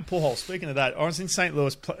dude, Albert Pujols. Speaking of that, I was in St.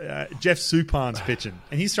 Louis. Jeff Supan's pitching,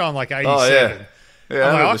 and he's throwing like 87. Oh yeah,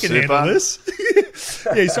 I'm like, I can handle this.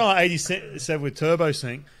 Yeah, he's throwing like 87 with turbo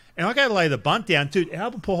sync, and I go to lay the bunt down, dude.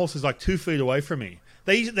 Albert Pujols is like 2 feet away from me.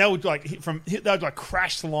 They would like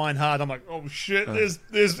crash the line hard. I'm like, oh shit,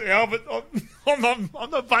 there's Albert. I'm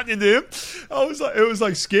not bunting into him. It was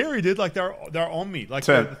like scary, dude. Like they're on me. Like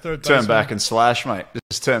the third turn back and slash, mate.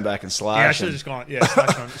 Just turn back and slash. Yeah, I should have just gone. Yeah,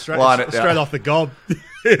 straight off the gob.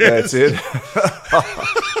 That's it.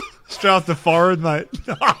 Straight off the forehead, mate.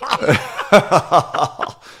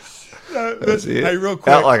 That's it. Hey, real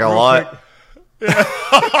quick. Out like a light.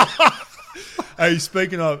 Hey,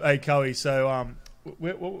 speaking of, Cowie, so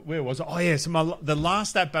where was it? Oh yeah, so the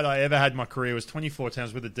last at bat I ever had in my career was 2014. I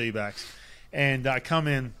was with the D-backs, and I come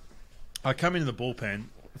into the bullpen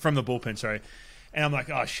from the bullpen, sorry, and I'm like,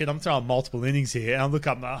 oh shit, I'm throwing multiple innings here, and I look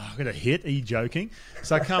up, I got a hit. Are you joking?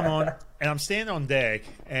 So I come on, and I'm standing on deck,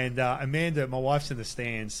 and Amanda, my wife's in the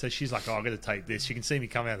stands, so she's like, oh, I got to take this. You can see me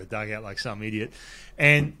coming out of the dugout like some idiot,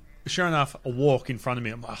 and sure enough, a walk in front of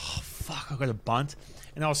me. I'm like, oh fuck, I got a bunt.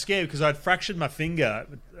 And I was scared because I'd fractured my finger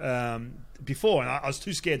before, and I was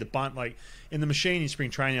too scared to bunt. Like in the machine in spring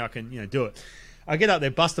training, I can do it. I get up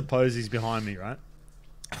there, Buster Posey's behind me, right?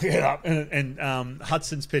 I get up, and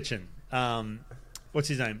Hudson's pitching. What's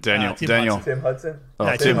his name? Tim Hudson. Oh,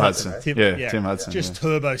 no, Tim Hudson. Tim, Tim Hudson. Just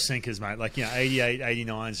turbo sinkers, mate. Like 88,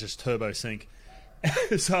 89s, just turbo sink.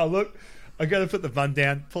 So I I go to put the bunt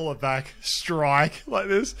down, pull it back, strike like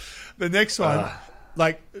this. The next one,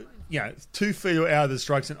 2 feet out of the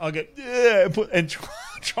strike zone, I get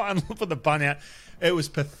try and put the bunt out. It was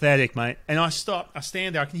pathetic, mate. And I stop. I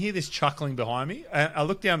stand there. I can hear this chuckling behind me. I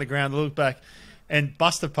look down the ground, I look back, and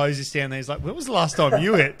Buster Posey's down there. He's like, "When was the last time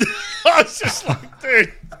you hit?" I was just like,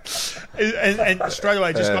 dude. And straight away,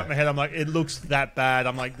 it just got in my head. I'm like, it looks that bad.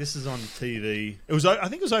 I'm like, this is on TV. I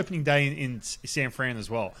think it was opening day in San Fran as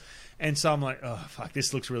well. And so I'm like, oh, fuck,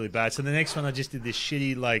 this looks really bad. So the next one, I just did this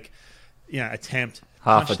shitty, attempt.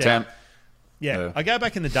 Half attempt. Out. Yeah. I go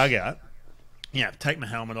back in the dugout, take my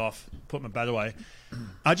helmet off, put my bat away.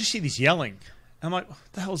 I just see this yelling. I'm like, what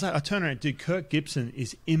the hell is that? I turn around, dude, Kirk Gibson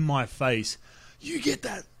is in my face. You get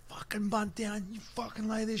that fucking bunt down. You fucking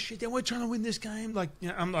lay this shit down. We're trying to win this game.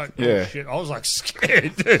 I'm like, oh, shit. I was like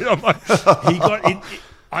scared, dude. I'm like, he got in.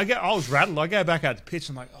 I was rattled. I go back out to pitch.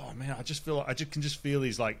 I'm like, oh, man, I can just feel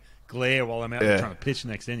his, glare while I'm out there trying to pitch the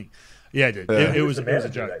next inning. Yeah, dude. It was a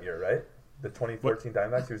joke. That year, right? The 2014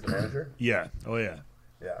 Diamondbacks, he was the manager? Yeah. Oh, yeah.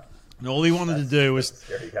 Yeah. And all he wanted to do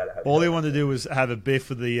was have a biff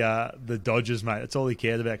with the Dodgers, mate. That's all he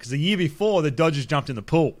cared about. Because the year before, the Dodgers jumped in the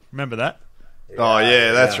pool. Remember that? Oh,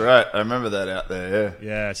 yeah, that's right. I remember that out there, yeah.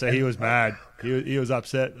 Yeah, so he was mad. He was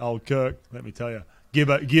upset. Old Kirk, let me tell you.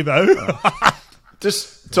 Gibbo.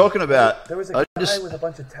 Just talking about... There was a guy with a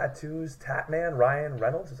bunch of tattoos, Tatman, Ryan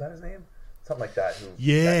Reynolds, is that his name? Something like that.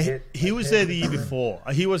 He was there the year before.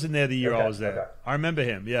 He wasn't there the year I was there. Okay. I remember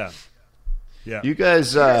him, yeah. You guys...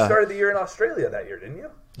 You guys started the year in Australia that year, didn't you?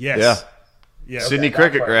 Yes. Yeah. Sydney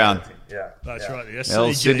Cricket Ground. Yeah. That's right. The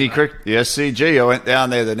SCG. I went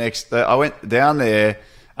down there I went down there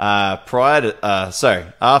after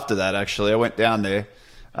that, actually. I went down there.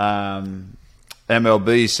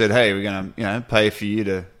 MLB said, hey, we're going to pay for you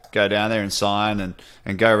to go down there and sign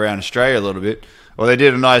and go around Australia a little bit. Well, they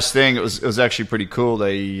did a nice thing. It was actually pretty cool.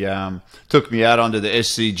 They took me out onto the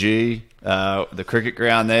SCG, the cricket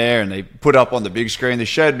ground there, and they put up on the big screen. They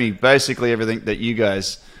showed me basically everything that you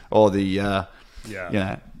guys, or the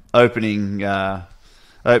opening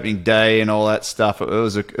day and all that stuff. It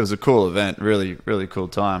was a cool event, really, really cool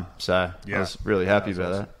time. So I was really happy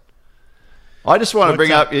about that. I just want to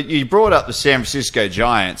bring up, you brought up the San Francisco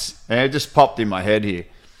Giants, and it just popped in my head here.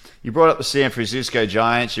 You brought up the San Francisco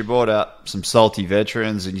Giants, you brought up some salty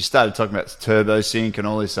veterans, and you started talking about Turbo Sync and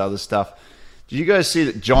all this other stuff. Did you guys see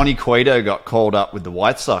that Johnny Cueto got called up with the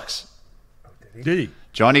White Sox? Did he?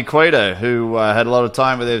 Johnny Cueto, who had a lot of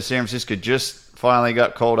time with San Francisco, just finally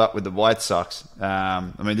got called up with the White Sox.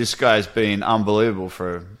 This guy's been unbelievable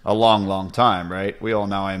for a long, long time, right? We all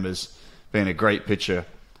know him as being a great pitcher.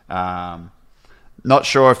 Not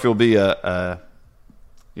sure if he'll be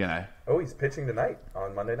Oh, he's pitching tonight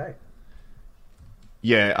on Monday night.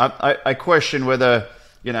 Yeah, I question whether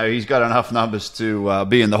he's got enough numbers to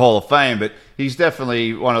be in the Hall of Fame, but he's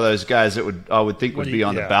definitely one of those guys that I would think would be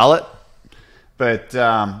on the ballot. But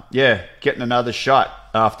getting another shot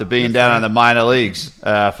after being down in the minor leagues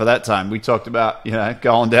for that time. We talked about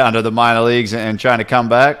going down to the minor leagues and trying to come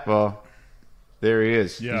back. Well, there he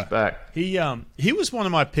is. Yeah. He's back. He was one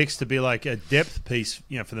of my picks to be like a depth piece,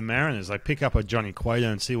 for the Mariners. Like pick up a Johnny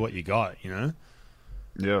Cueto and see what you got. Yeah.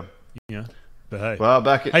 Yeah. But hey. Well,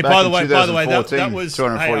 back in 2014, that was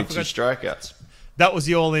 242 strikeouts. That was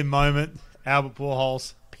the all-in moment. Albert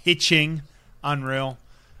Pujols pitching, unreal,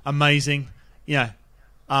 amazing.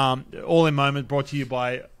 All-in moment brought to you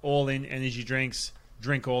by All In Energy Drinks.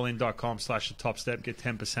 drinkallin.com/thetopstep. Get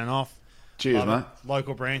 10% off. Cheers, mate.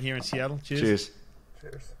 Local brand here in Seattle. Cheers.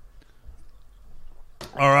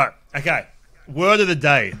 All right. Okay. Word of the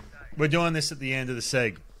day. We're doing this at the end of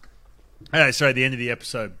the the end of the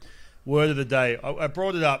episode. Word of the day. I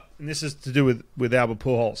brought it up, and this is to do with Albert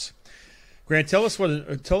Pujols. Grant, tell us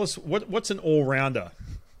what's an all-rounder.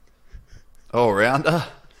 All-rounder?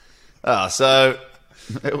 So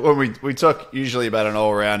when we talk usually about an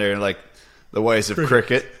all-rounder and like the ways of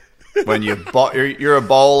cricket, when you're a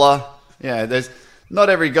bowler. Yeah, there's not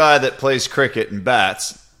every guy that plays cricket and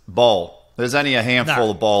bats bowl. There's only a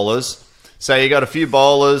handful of bowlers. So you got a few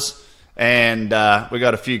bowlers and we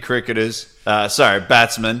got a few cricketers.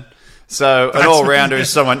 Batsmen. So an all-rounder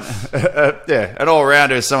is someone. An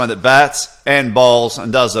all-rounder is someone that bats and bowls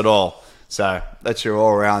and does it all. So that's your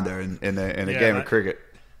all-rounder in a game of cricket.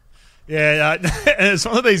 Yeah, and it's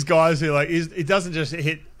one of these guys who he doesn't just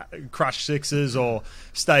crush sixes or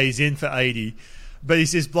stays in for 80. But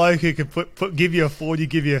he's this bloke who can give you a 40,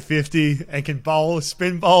 give you a 50, and can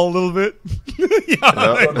spin bowl a little bit. Is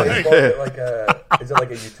it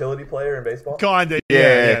like a utility player in baseball? Kind of.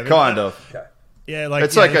 Yeah, kind of. Okay. Yeah,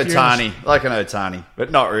 it's like Ohtani, like an Ohtani,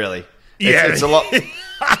 but not really. It's a lot.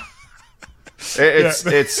 It's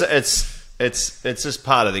just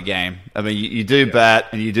part of the game. I mean, you do bat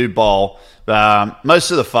and you do bowl.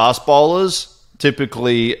 Most of the fast bowlers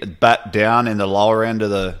typically bat down in the lower end of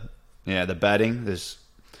the batting.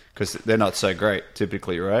 Because they're not so great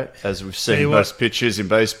typically, right? As we've seen most pitchers in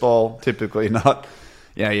baseball, typically not,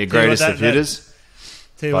 your greatest of hitters.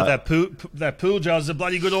 Tell you what, that Pooljar's a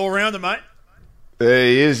bloody good all-rounder, mate. There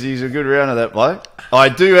he is. He's a good rounder, that bloke. I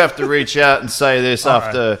do have to reach out and say this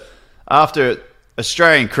after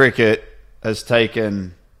Australian cricket has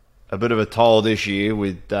taken a bit of a toll this year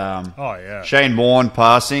with Shane Warne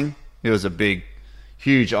passing. He was a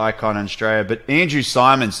huge icon in Australia. But Andrew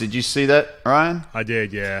Simons, did you see that, Ryan? I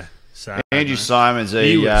did, yeah. Sad, Andrew Simons,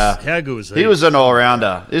 how good was he? He was an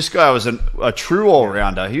all-rounder. This guy was a true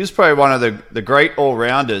all-rounder. He was probably one of the great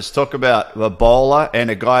all-rounders. Talk about a bowler and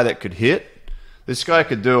a guy that could hit. This guy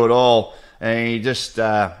could do it all, and he just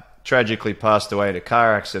tragically passed away in a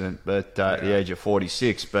car accident at the age of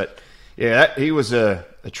 46. But, he was a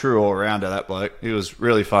true all-rounder, that bloke. He was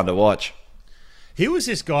really fun to watch. He was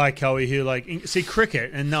this guy, Coey, who, see,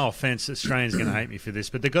 cricket, and no offense, Australians are going to hate me for this,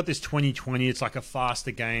 but they've got this 2020. It's like a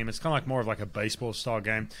faster game. It's kind of like more of like a baseball-style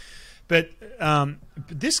game. But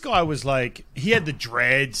this guy was like, he had the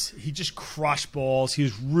dreads. He just crushed balls. He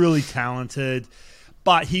was really talented.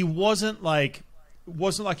 But he wasn't like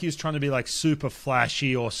he was trying to be like super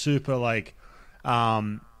flashy or super like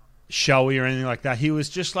showy or anything like that. He was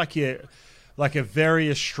just like a very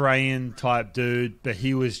Australian type dude, but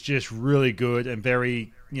he was just really good and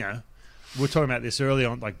very, we were talking about this earlier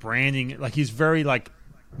on, like branding. Like he's very like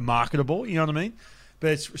marketable, you know what I mean?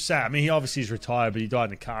 But it's sad. I mean, he obviously is retired, but he died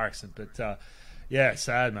in a car accident. But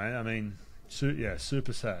sad, mate. I mean,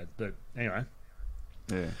 super sad. But anyway,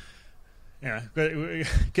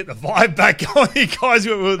 get the vibe back going, guys.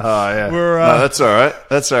 No, that's all right.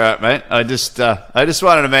 That's all right, mate. I just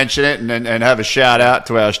wanted to mention it and have a shout out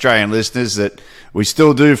to our Australian listeners that we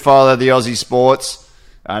still do follow the Aussie sports.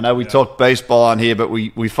 I know we talk baseball on here, but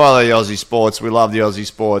we follow the Aussie sports. We love the Aussie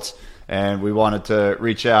sports, and we wanted to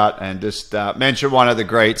reach out and just mention one of the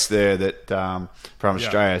greats there that from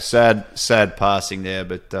Australia. Sad passing there,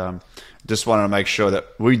 but just wanted to make sure that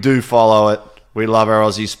we do follow it. We love our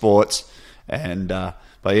Aussie sports. And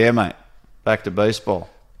but mate, back to baseball.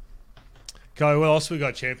 Okay, what else we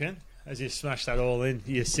got, champion? As you smash that all in,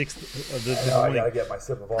 your sixth of the morning. I gotta get my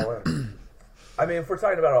sip of all in. I mean, if we're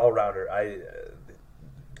talking about an all-rounder,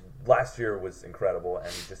 last year was incredible,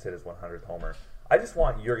 and he just hit his 100th homer. I just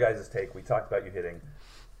want your guys' take. We talked about you hitting.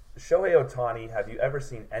 Shohei Ohtani, have you ever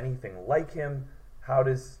seen anything like him? How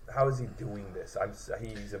is he doing this?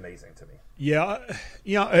 He's amazing to me. Yeah,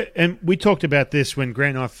 and we talked about this when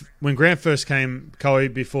Grant first came, Coey,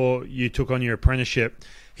 before you took on your apprenticeship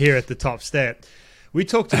here at the Top Step. We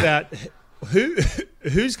talked about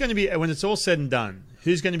who's going to be, when it's all said and done,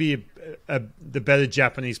 who's going to be the better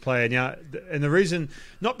Japanese player. Now, and the reason,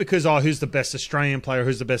 not because, who's the best Australian player,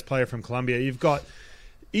 who's the best player from Colombia. You've got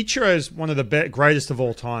Ichiro is one of the greatest of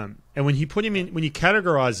all time. And when you put him in, when you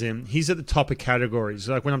categorize him, he's at the top of categories.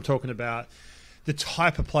 Like when I'm talking about the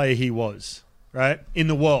type of player he was, right, in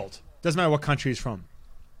the world. Doesn't matter what country he's from.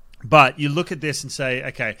 But you look at this and say,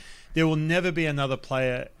 okay, there will never be another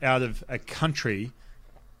player out of a country,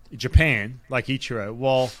 Japan, like Ichiro.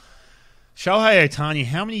 Well, Shohei Ohtani,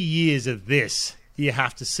 how many years of this do you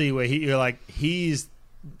have to see where he is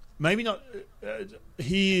maybe not...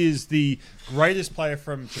 he is the greatest player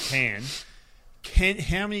from Japan.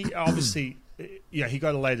 How many? Obviously, he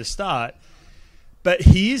got a later start, but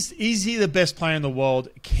is he the best player in the world?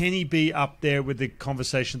 Can he be up there with the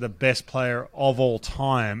conversation of the best player of all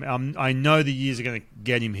time? I know the years are going to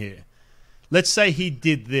get him here. Let's say he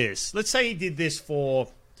did this. Let's say he did this for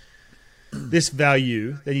this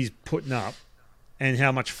value that he's putting up, and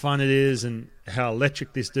how much fun it is, and how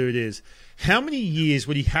electric this dude is. How many years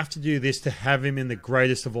would he have to do this to have him in the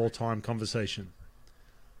greatest of all time conversation?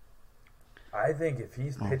 I think if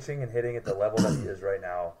he's pitching and hitting at the level that he is right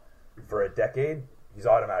now for a decade, he's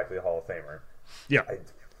automatically a Hall of Famer. Yeah.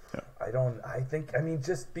 I mean,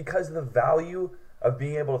 just because of the value of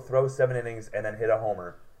being able to throw 7 innings and then hit a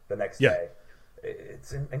homer the next day,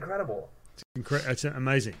 it's incredible. It's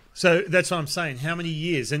amazing. So that's what I'm saying. How many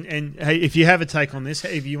years? And hey, if you have a take on this,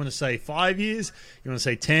 hey, if you want to say 5 years, you want to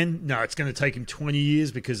say 10, no, it's going to take him 20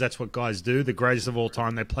 years because that's what guys do. The greatest of all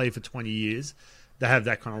time, they play for 20 years. They have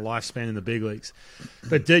that kind of lifespan in the big leagues.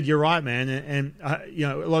 But, dude, you're right, man. And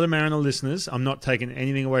a lot of Mariner listeners, I'm not taking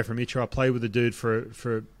anything away from Ichiro. I played with the dude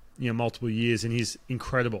for multiple years, and he's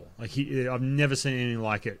incredible. Like I've never seen anything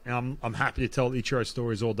like it. And I'm happy to tell Ichiro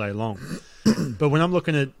stories all day long. But when I'm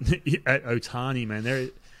looking at Ohtani,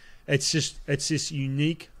 man, it's this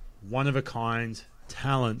unique one-of-a-kind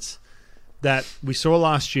talents that we saw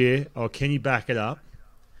last year, or can you back it up?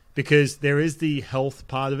 Because there is the health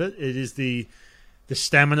part of it. It is the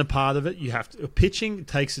stamina part of it. You have to pitching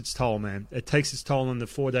takes its toll, man. It takes its toll in the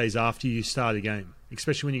 4 days after you start a game,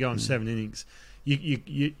 especially when you go on 7 innings.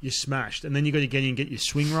 You're smashed, and then you got to get in and get your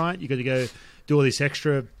swing right. You got to go do all this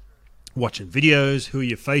extra watching videos, who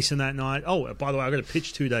you're facing that night. Oh, by the way, I got to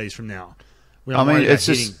pitch 2 days from now. I mean, it's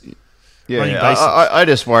just I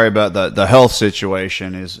just worry about the health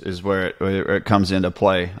situation is where it comes into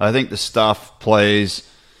play. I think the stuff plays.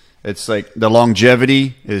 It's like the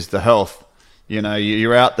longevity is the health. You know,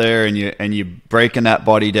 you're out there and you're breaking that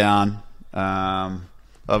body down.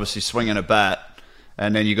 Obviously, swinging a bat,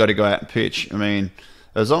 and then you got to go out and pitch. I mean,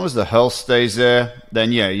 as long as the health stays there,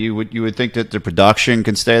 then yeah, you would think that the production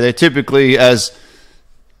can stay there. Typically, as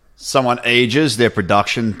someone ages, their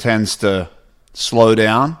production tends to slow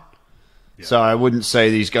down. Yeah. So I wouldn't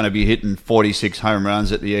say he's going to be hitting 46 home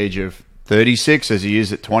runs at the age of 36 as he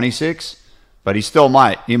is at 26. But he still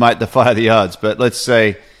might. He might defy the odds. But let's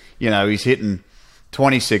say, he's hitting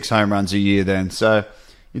 26 home runs a year then. So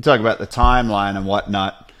you talk about the timeline and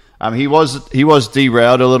whatnot. He was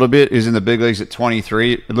derailed a little bit. He's in the big leagues at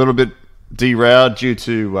 23. A little bit derailed due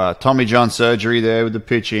to Tommy John surgery there with the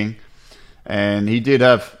pitching. And he did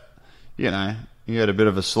have, he had a bit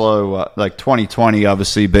of a slow, like 2020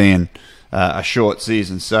 obviously being a short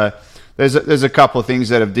season. So there's a couple of things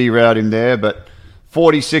that have derailed him there, but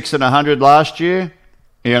 46 and 100 last year.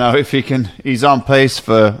 If he's on pace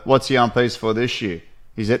for, what's he on pace for this year?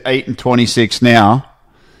 He's at 8 and 26 now.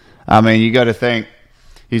 I mean, you got to think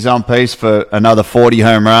he's on pace for another 40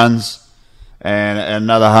 home runs and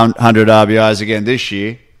another 100 RBIs again this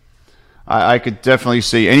year. I could definitely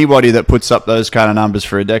see anybody that puts up those kind of numbers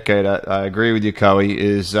for a decade. I agree with you, Coey,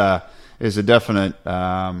 is a definite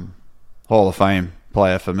Hall of Fame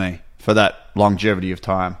player for me for that longevity of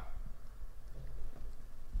time.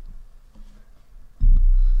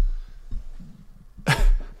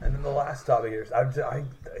 And then the last topic here,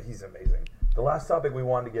 he's amazing. The last topic we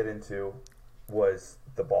wanted to get into was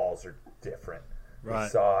the balls are different. Right. We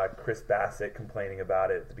saw Chris Bassett complaining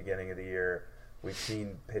about it at the beginning of the year. We've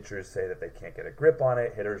seen pitchers say that they can't get a grip on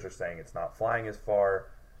it. Hitters are saying it's not flying as far.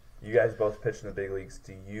 You guys both pitched in the big leagues.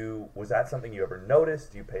 Was that something you ever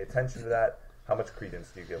noticed? Do you pay attention to that? How much credence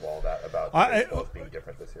do you give all that about baseballs being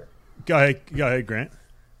different this year? Go ahead, Grant.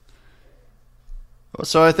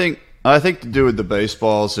 So I think to do with the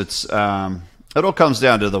baseballs, it all comes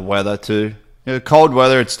down to the weather too. Cold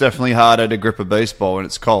weather, it's definitely harder to grip a baseball when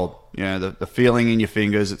it's cold. The feeling in your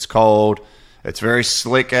fingers, it's cold. It's very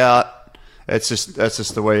slick out. That's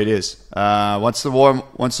just the way it is. Once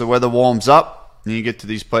the weather warms up, and you get to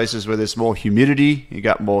these places where there's more humidity, you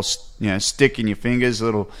got more stick in your fingers, a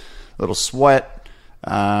little sweat,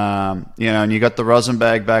 and you got the rosin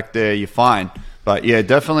bag back there, you're fine. But yeah,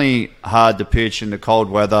 definitely hard to pitch in the cold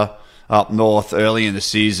weather up north early in the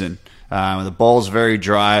season. The ball's very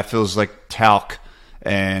dry, it feels like talc,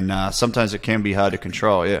 and sometimes it can be hard to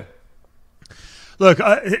control. Yeah. Look,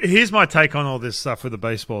 here's my take on all this stuff with the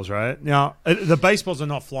baseballs, right? Now, the baseballs are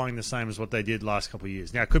not flying the same as what they did last couple of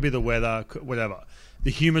years. Now, it could be the weather, whatever.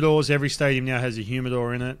 The humidors, every stadium now has a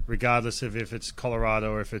humidor in it, regardless of if it's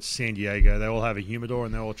Colorado or if it's San Diego. They all have a humidor,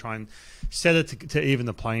 and they all try and set it to even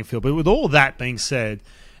the playing field. But with all that being said,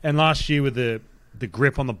 and last year with the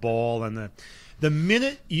grip on the ball and the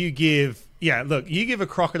minute you give a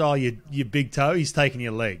crocodile your big toe, he's taking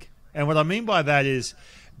your leg. And what I mean by that is,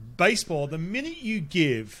 baseball, the minute you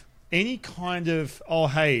give any kind of,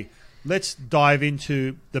 let's dive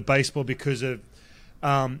into the baseball because of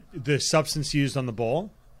the substance used on the ball,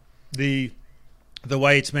 the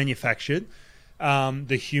way it's manufactured,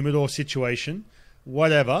 the humidor situation,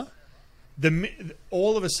 whatever,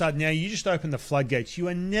 all of a sudden now you just open the floodgates. You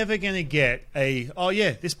are never going to get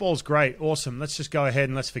this ball's great, awesome, let's just go ahead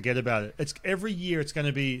and let's forget about it. Every year it's going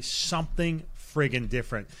to be something friggin'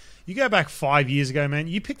 different. You go back 5 years ago, man,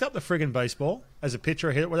 you picked up the friggin' baseball as a pitcher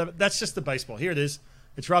or hitter, whatever. That's just the baseball. Here it is.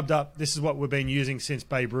 It's rubbed up. This is what we've been using since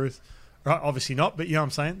Babe Ruth. Right? Obviously not, but you know what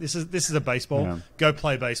I'm saying? This is a baseball. Yeah. Go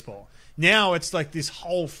play baseball. Now it's like this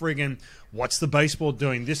whole friggin', what's the baseball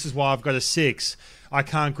doing? This is why I've got a 6. I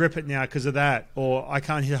can't grip it now because of that. Or I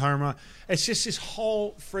can't hit a home run. It's just this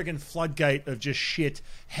whole friggin' floodgate of just shit.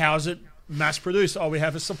 How's it mass produced? We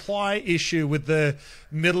have a supply issue with the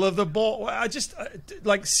middle of the ball. I just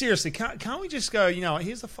seriously, can't we just go,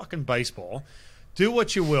 here's the fucking baseball, do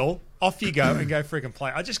what you will, off you go and go freaking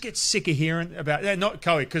play. I just get sick of hearing about that. Not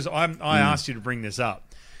Coey, because I asked you to bring this up,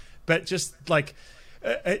 but just like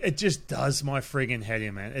it just does my friggin' head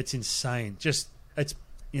in, man. It's insane.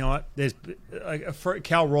 you know what? There's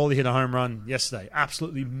Cal Raleigh hit a home run yesterday.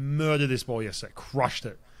 Absolutely murdered this ball yesterday. Crushed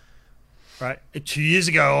it. Right? 2 years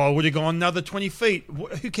ago, I would have gone another 20 feet.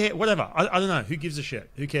 Who cares? Whatever. I don't know. Who gives a shit?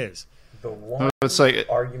 Who cares? The one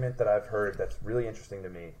argument that I've heard that's really interesting to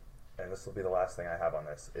me, and this will be the last thing I have on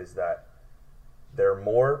this, is that there are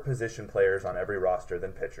more position players on every roster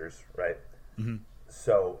than pitchers, right? Mm-hmm.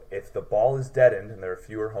 So if the ball is deadened and there are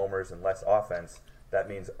fewer homers and less offense, that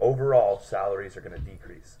means overall salaries are going to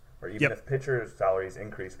decrease. Or even if pitchers' salaries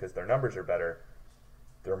increase because their numbers are better,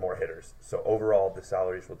 there are more hitters. So overall, the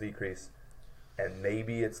salaries will decrease. And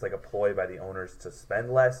maybe it's like a ploy by the owners to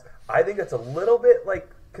spend less. I think it's a little bit like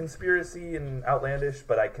conspiracy and outlandish,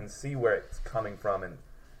 but I can see where it's coming from. And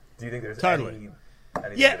do you think there's any?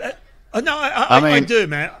 Yeah, no, I do,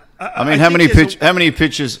 man. I mean, how many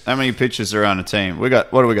pitchers are on a team? We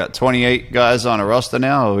got 28 guys on a roster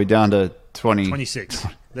now, or are we down to 26?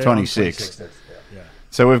 26. Yeah.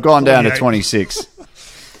 So we've gone down to 26.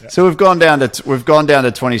 So we've gone down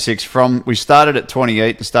to 26 from we started at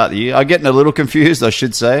 28 to start the year. I'm getting a little confused, I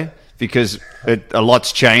should say, because a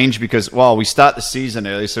lot's changed because we start the season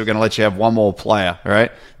early, so we're going to let you have one more player,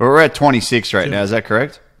 right? But we're at 26 right now. Is that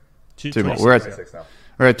correct? Two more. We're at 26 now.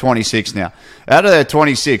 We're at 26 now. Out of that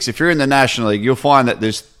 26, if you're in the National League, you'll find that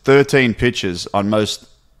there's 13 pitchers on most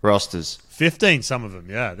rosters. 15, some of them.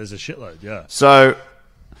 Yeah, there's a shitload. Yeah. So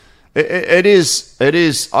it is.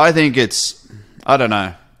 I think it's. I don't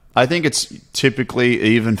know. I think it's typically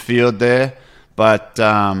even field there, but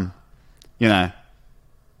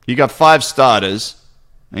you got 5 starters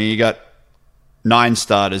and you got 9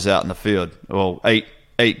 starters out in the field. Well,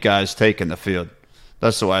 eight guys taking the field.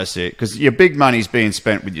 That's the way I see it. Because your big money's being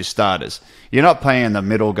spent with your starters. You're not paying the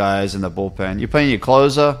middle guys in the bullpen. You're paying your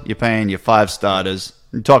closer. You're paying your 5 starters.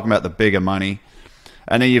 You're talking about the bigger money.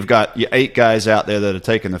 And then you've got your 8 guys out there that are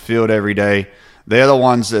taking the field every day. They're the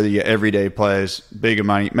ones that are your everyday players, bigger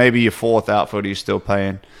money. Maybe your 4th outfielder you're still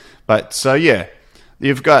paying. But so, yeah,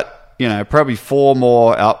 you've got, probably 4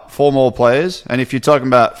 more players. And if you're talking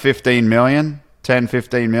about 15 million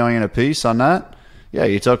a piece on that, yeah,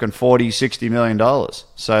 you're talking $40, $60 million.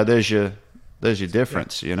 So there's your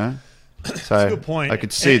difference, So that's a good point. I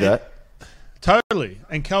could see that. Totally.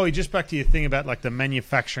 And Kelly, just back to your thing about like the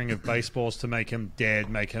manufacturing of baseballs to make them dead,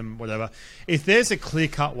 make them whatever. If there's a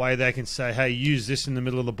clear-cut way they can say, hey, use this in the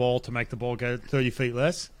middle of the ball to make the ball go 30 feet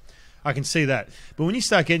less, I can see that. But when you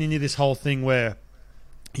start getting into this whole thing where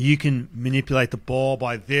you can manipulate the ball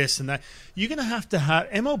by this and that, you're going to have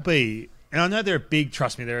MLB, and I know they're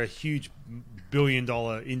trust me, they're a huge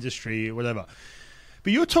billion-dollar industry or whatever.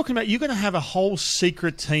 But you're talking about you're going to have a whole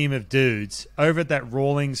secret team of dudes over at that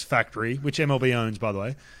Rawlings factory, which MLB owns, by the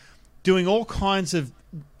way, doing all kinds of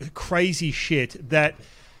crazy shit that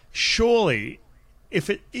surely, if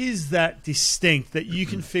it is that distinct that you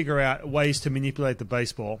can figure out ways to manipulate the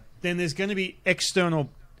baseball, then there's going to be external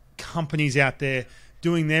companies out there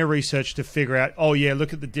doing their research to figure out, oh, yeah,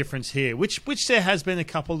 look at the difference here, which there has been a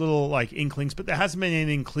couple little like inklings, but there hasn't been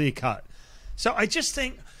anything clear cut. So I just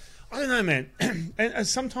think... I don't know, man. And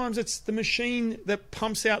sometimes it's the machine that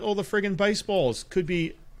pumps out all the friggin' baseballs could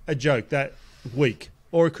be a joke that week.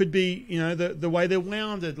 Or it could be, the way they're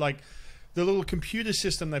wounded, like the little computer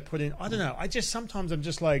system they put in. I don't know. Sometimes I'm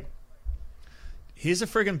just like, here's a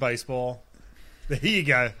friggin' baseball. There you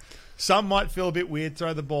go. Some might feel a bit weird,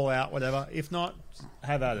 throw the ball out, whatever. If not,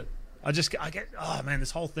 have at it. I get, oh man,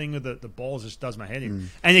 this whole thing with the balls just does my head in.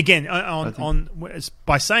 And again,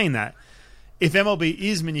 by saying that, if MLB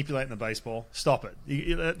is manipulating the baseball, stop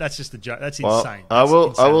it. That's just a joke. That's insane. I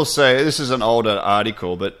will say this is an older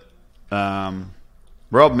article, but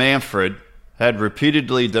Rob Manfred had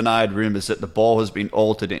repeatedly denied rumors that the ball has been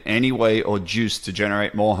altered in any way or juiced to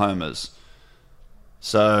generate more homers.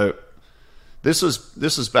 So this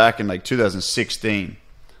was back in like 2016,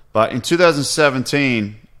 but in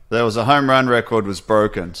 2017. There was a home run record was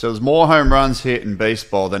broken. So there's more home runs hit in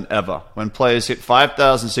baseball than ever when players hit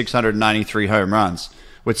 5,693 home runs,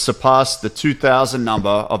 which surpassed the 2,000 number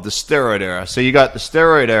of the steroid era. So you got the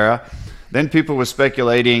steroid era. Then people were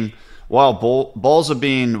speculating, wow, balls are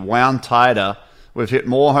being wound tighter. We've hit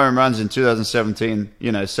more home runs in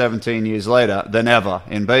 2017, 17 years later than ever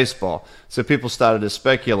in baseball. So people started to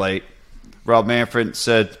speculate. Rob Manfred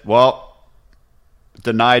said, well,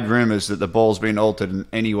 denied rumors that the ball's been altered in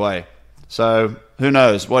any way. So who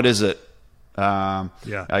knows? What is it?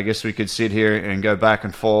 I guess we could sit here and go back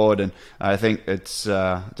and forward, and I think it's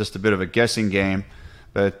just a bit of a guessing game.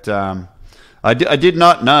 But I did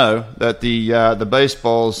not know that the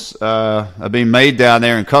baseballs are being made down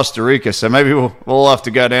there in Costa Rica. So maybe we'll have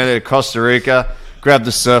to go down there to Costa Rica, grab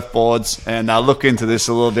the surfboards, and look into this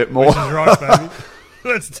a little bit more. Which is right, baby.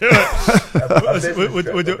 Let's do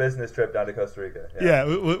it. A business trip down to Costa Rica. Yeah,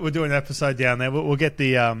 we're doing an episode down there. We'll get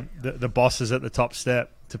the bosses at the top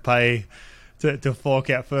step to pay to fork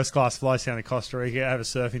out first class flights down to Costa Rica, have a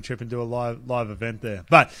surfing trip, and do a live event there.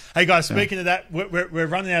 But hey, guys, speaking of that, we're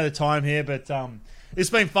running out of time here, but it's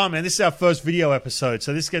been fun, man. This is our first video episode,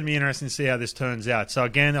 so this is going to be interesting to see how this turns out. So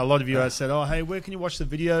again, a lot of you have said, "Oh, hey, where can you watch the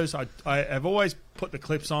videos?" I have always put the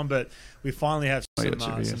clips on, but we finally have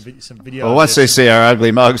some video. Well, once they see our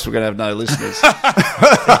ugly mugs, we're going to have no listeners.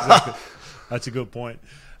 Exactly. That's a good point.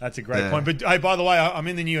 That's a great point. But hey, by the way, I'm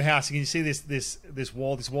in the new house. Can you see this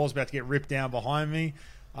wall? This wall's about to get ripped down behind me.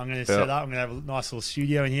 I'm going to set up. I'm going to have a nice little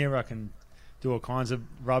studio in here where I can do all kinds of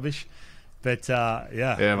rubbish. But I'm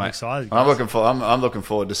mate. excited. I'm looking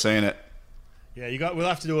forward to seeing it. Yeah, we'll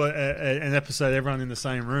have to do an episode, everyone in the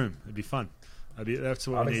same room. It'd be fun. That's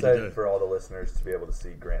what we need to do. I'm excited for all the listeners to be able to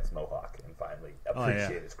see Grant's mohawk and finally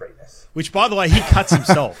appreciate its greatness. Which, by the way, he cuts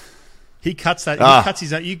himself. He cuts that. He cuts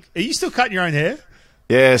his own. Are you still cutting your own hair?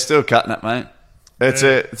 Yeah, still cutting it, mate. It's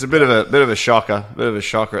a bit of a shocker,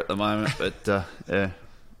 at the moment, but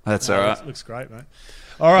that's all right. Looks great, mate.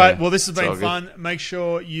 All right, well, this has been fun. Good. Make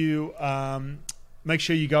sure you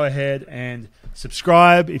go ahead and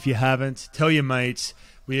subscribe if you haven't. Tell your mates.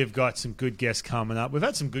 We have got some good guests coming up. We've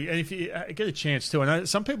had some good, and if you get a chance too, I know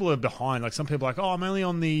some people are behind. Like some people are like, I'm only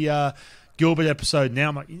on the Gilbert episode now.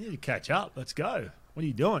 I'm like, you need to catch up. Let's go. What are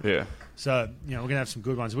you doing? Yeah. So, we're going to have some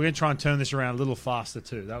good ones. We're going to try and turn this around a little faster,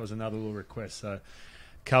 too. That was another little request. So,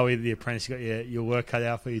 Cowie, the apprentice, you got your work cut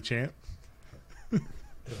out for you, champ. This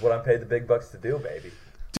is what I'm paid the big bucks to do, baby.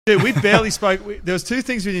 Dude, we barely spoke. There was two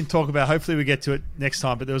things we didn't talk about. Hopefully we get to it next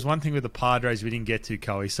time. But there was one thing with the Padres we didn't get to,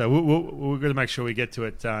 Cowie. So, we're going to make sure we get to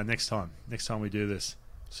it next time. Next time we do this.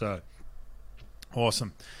 So,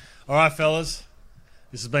 awesome. All right, fellas.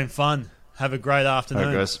 This has been fun. Have a great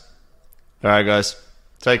afternoon. All right, guys.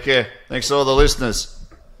 Take care. Thanks to all the listeners.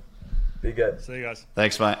 Be good. See you guys.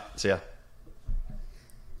 Thanks, mate. See ya.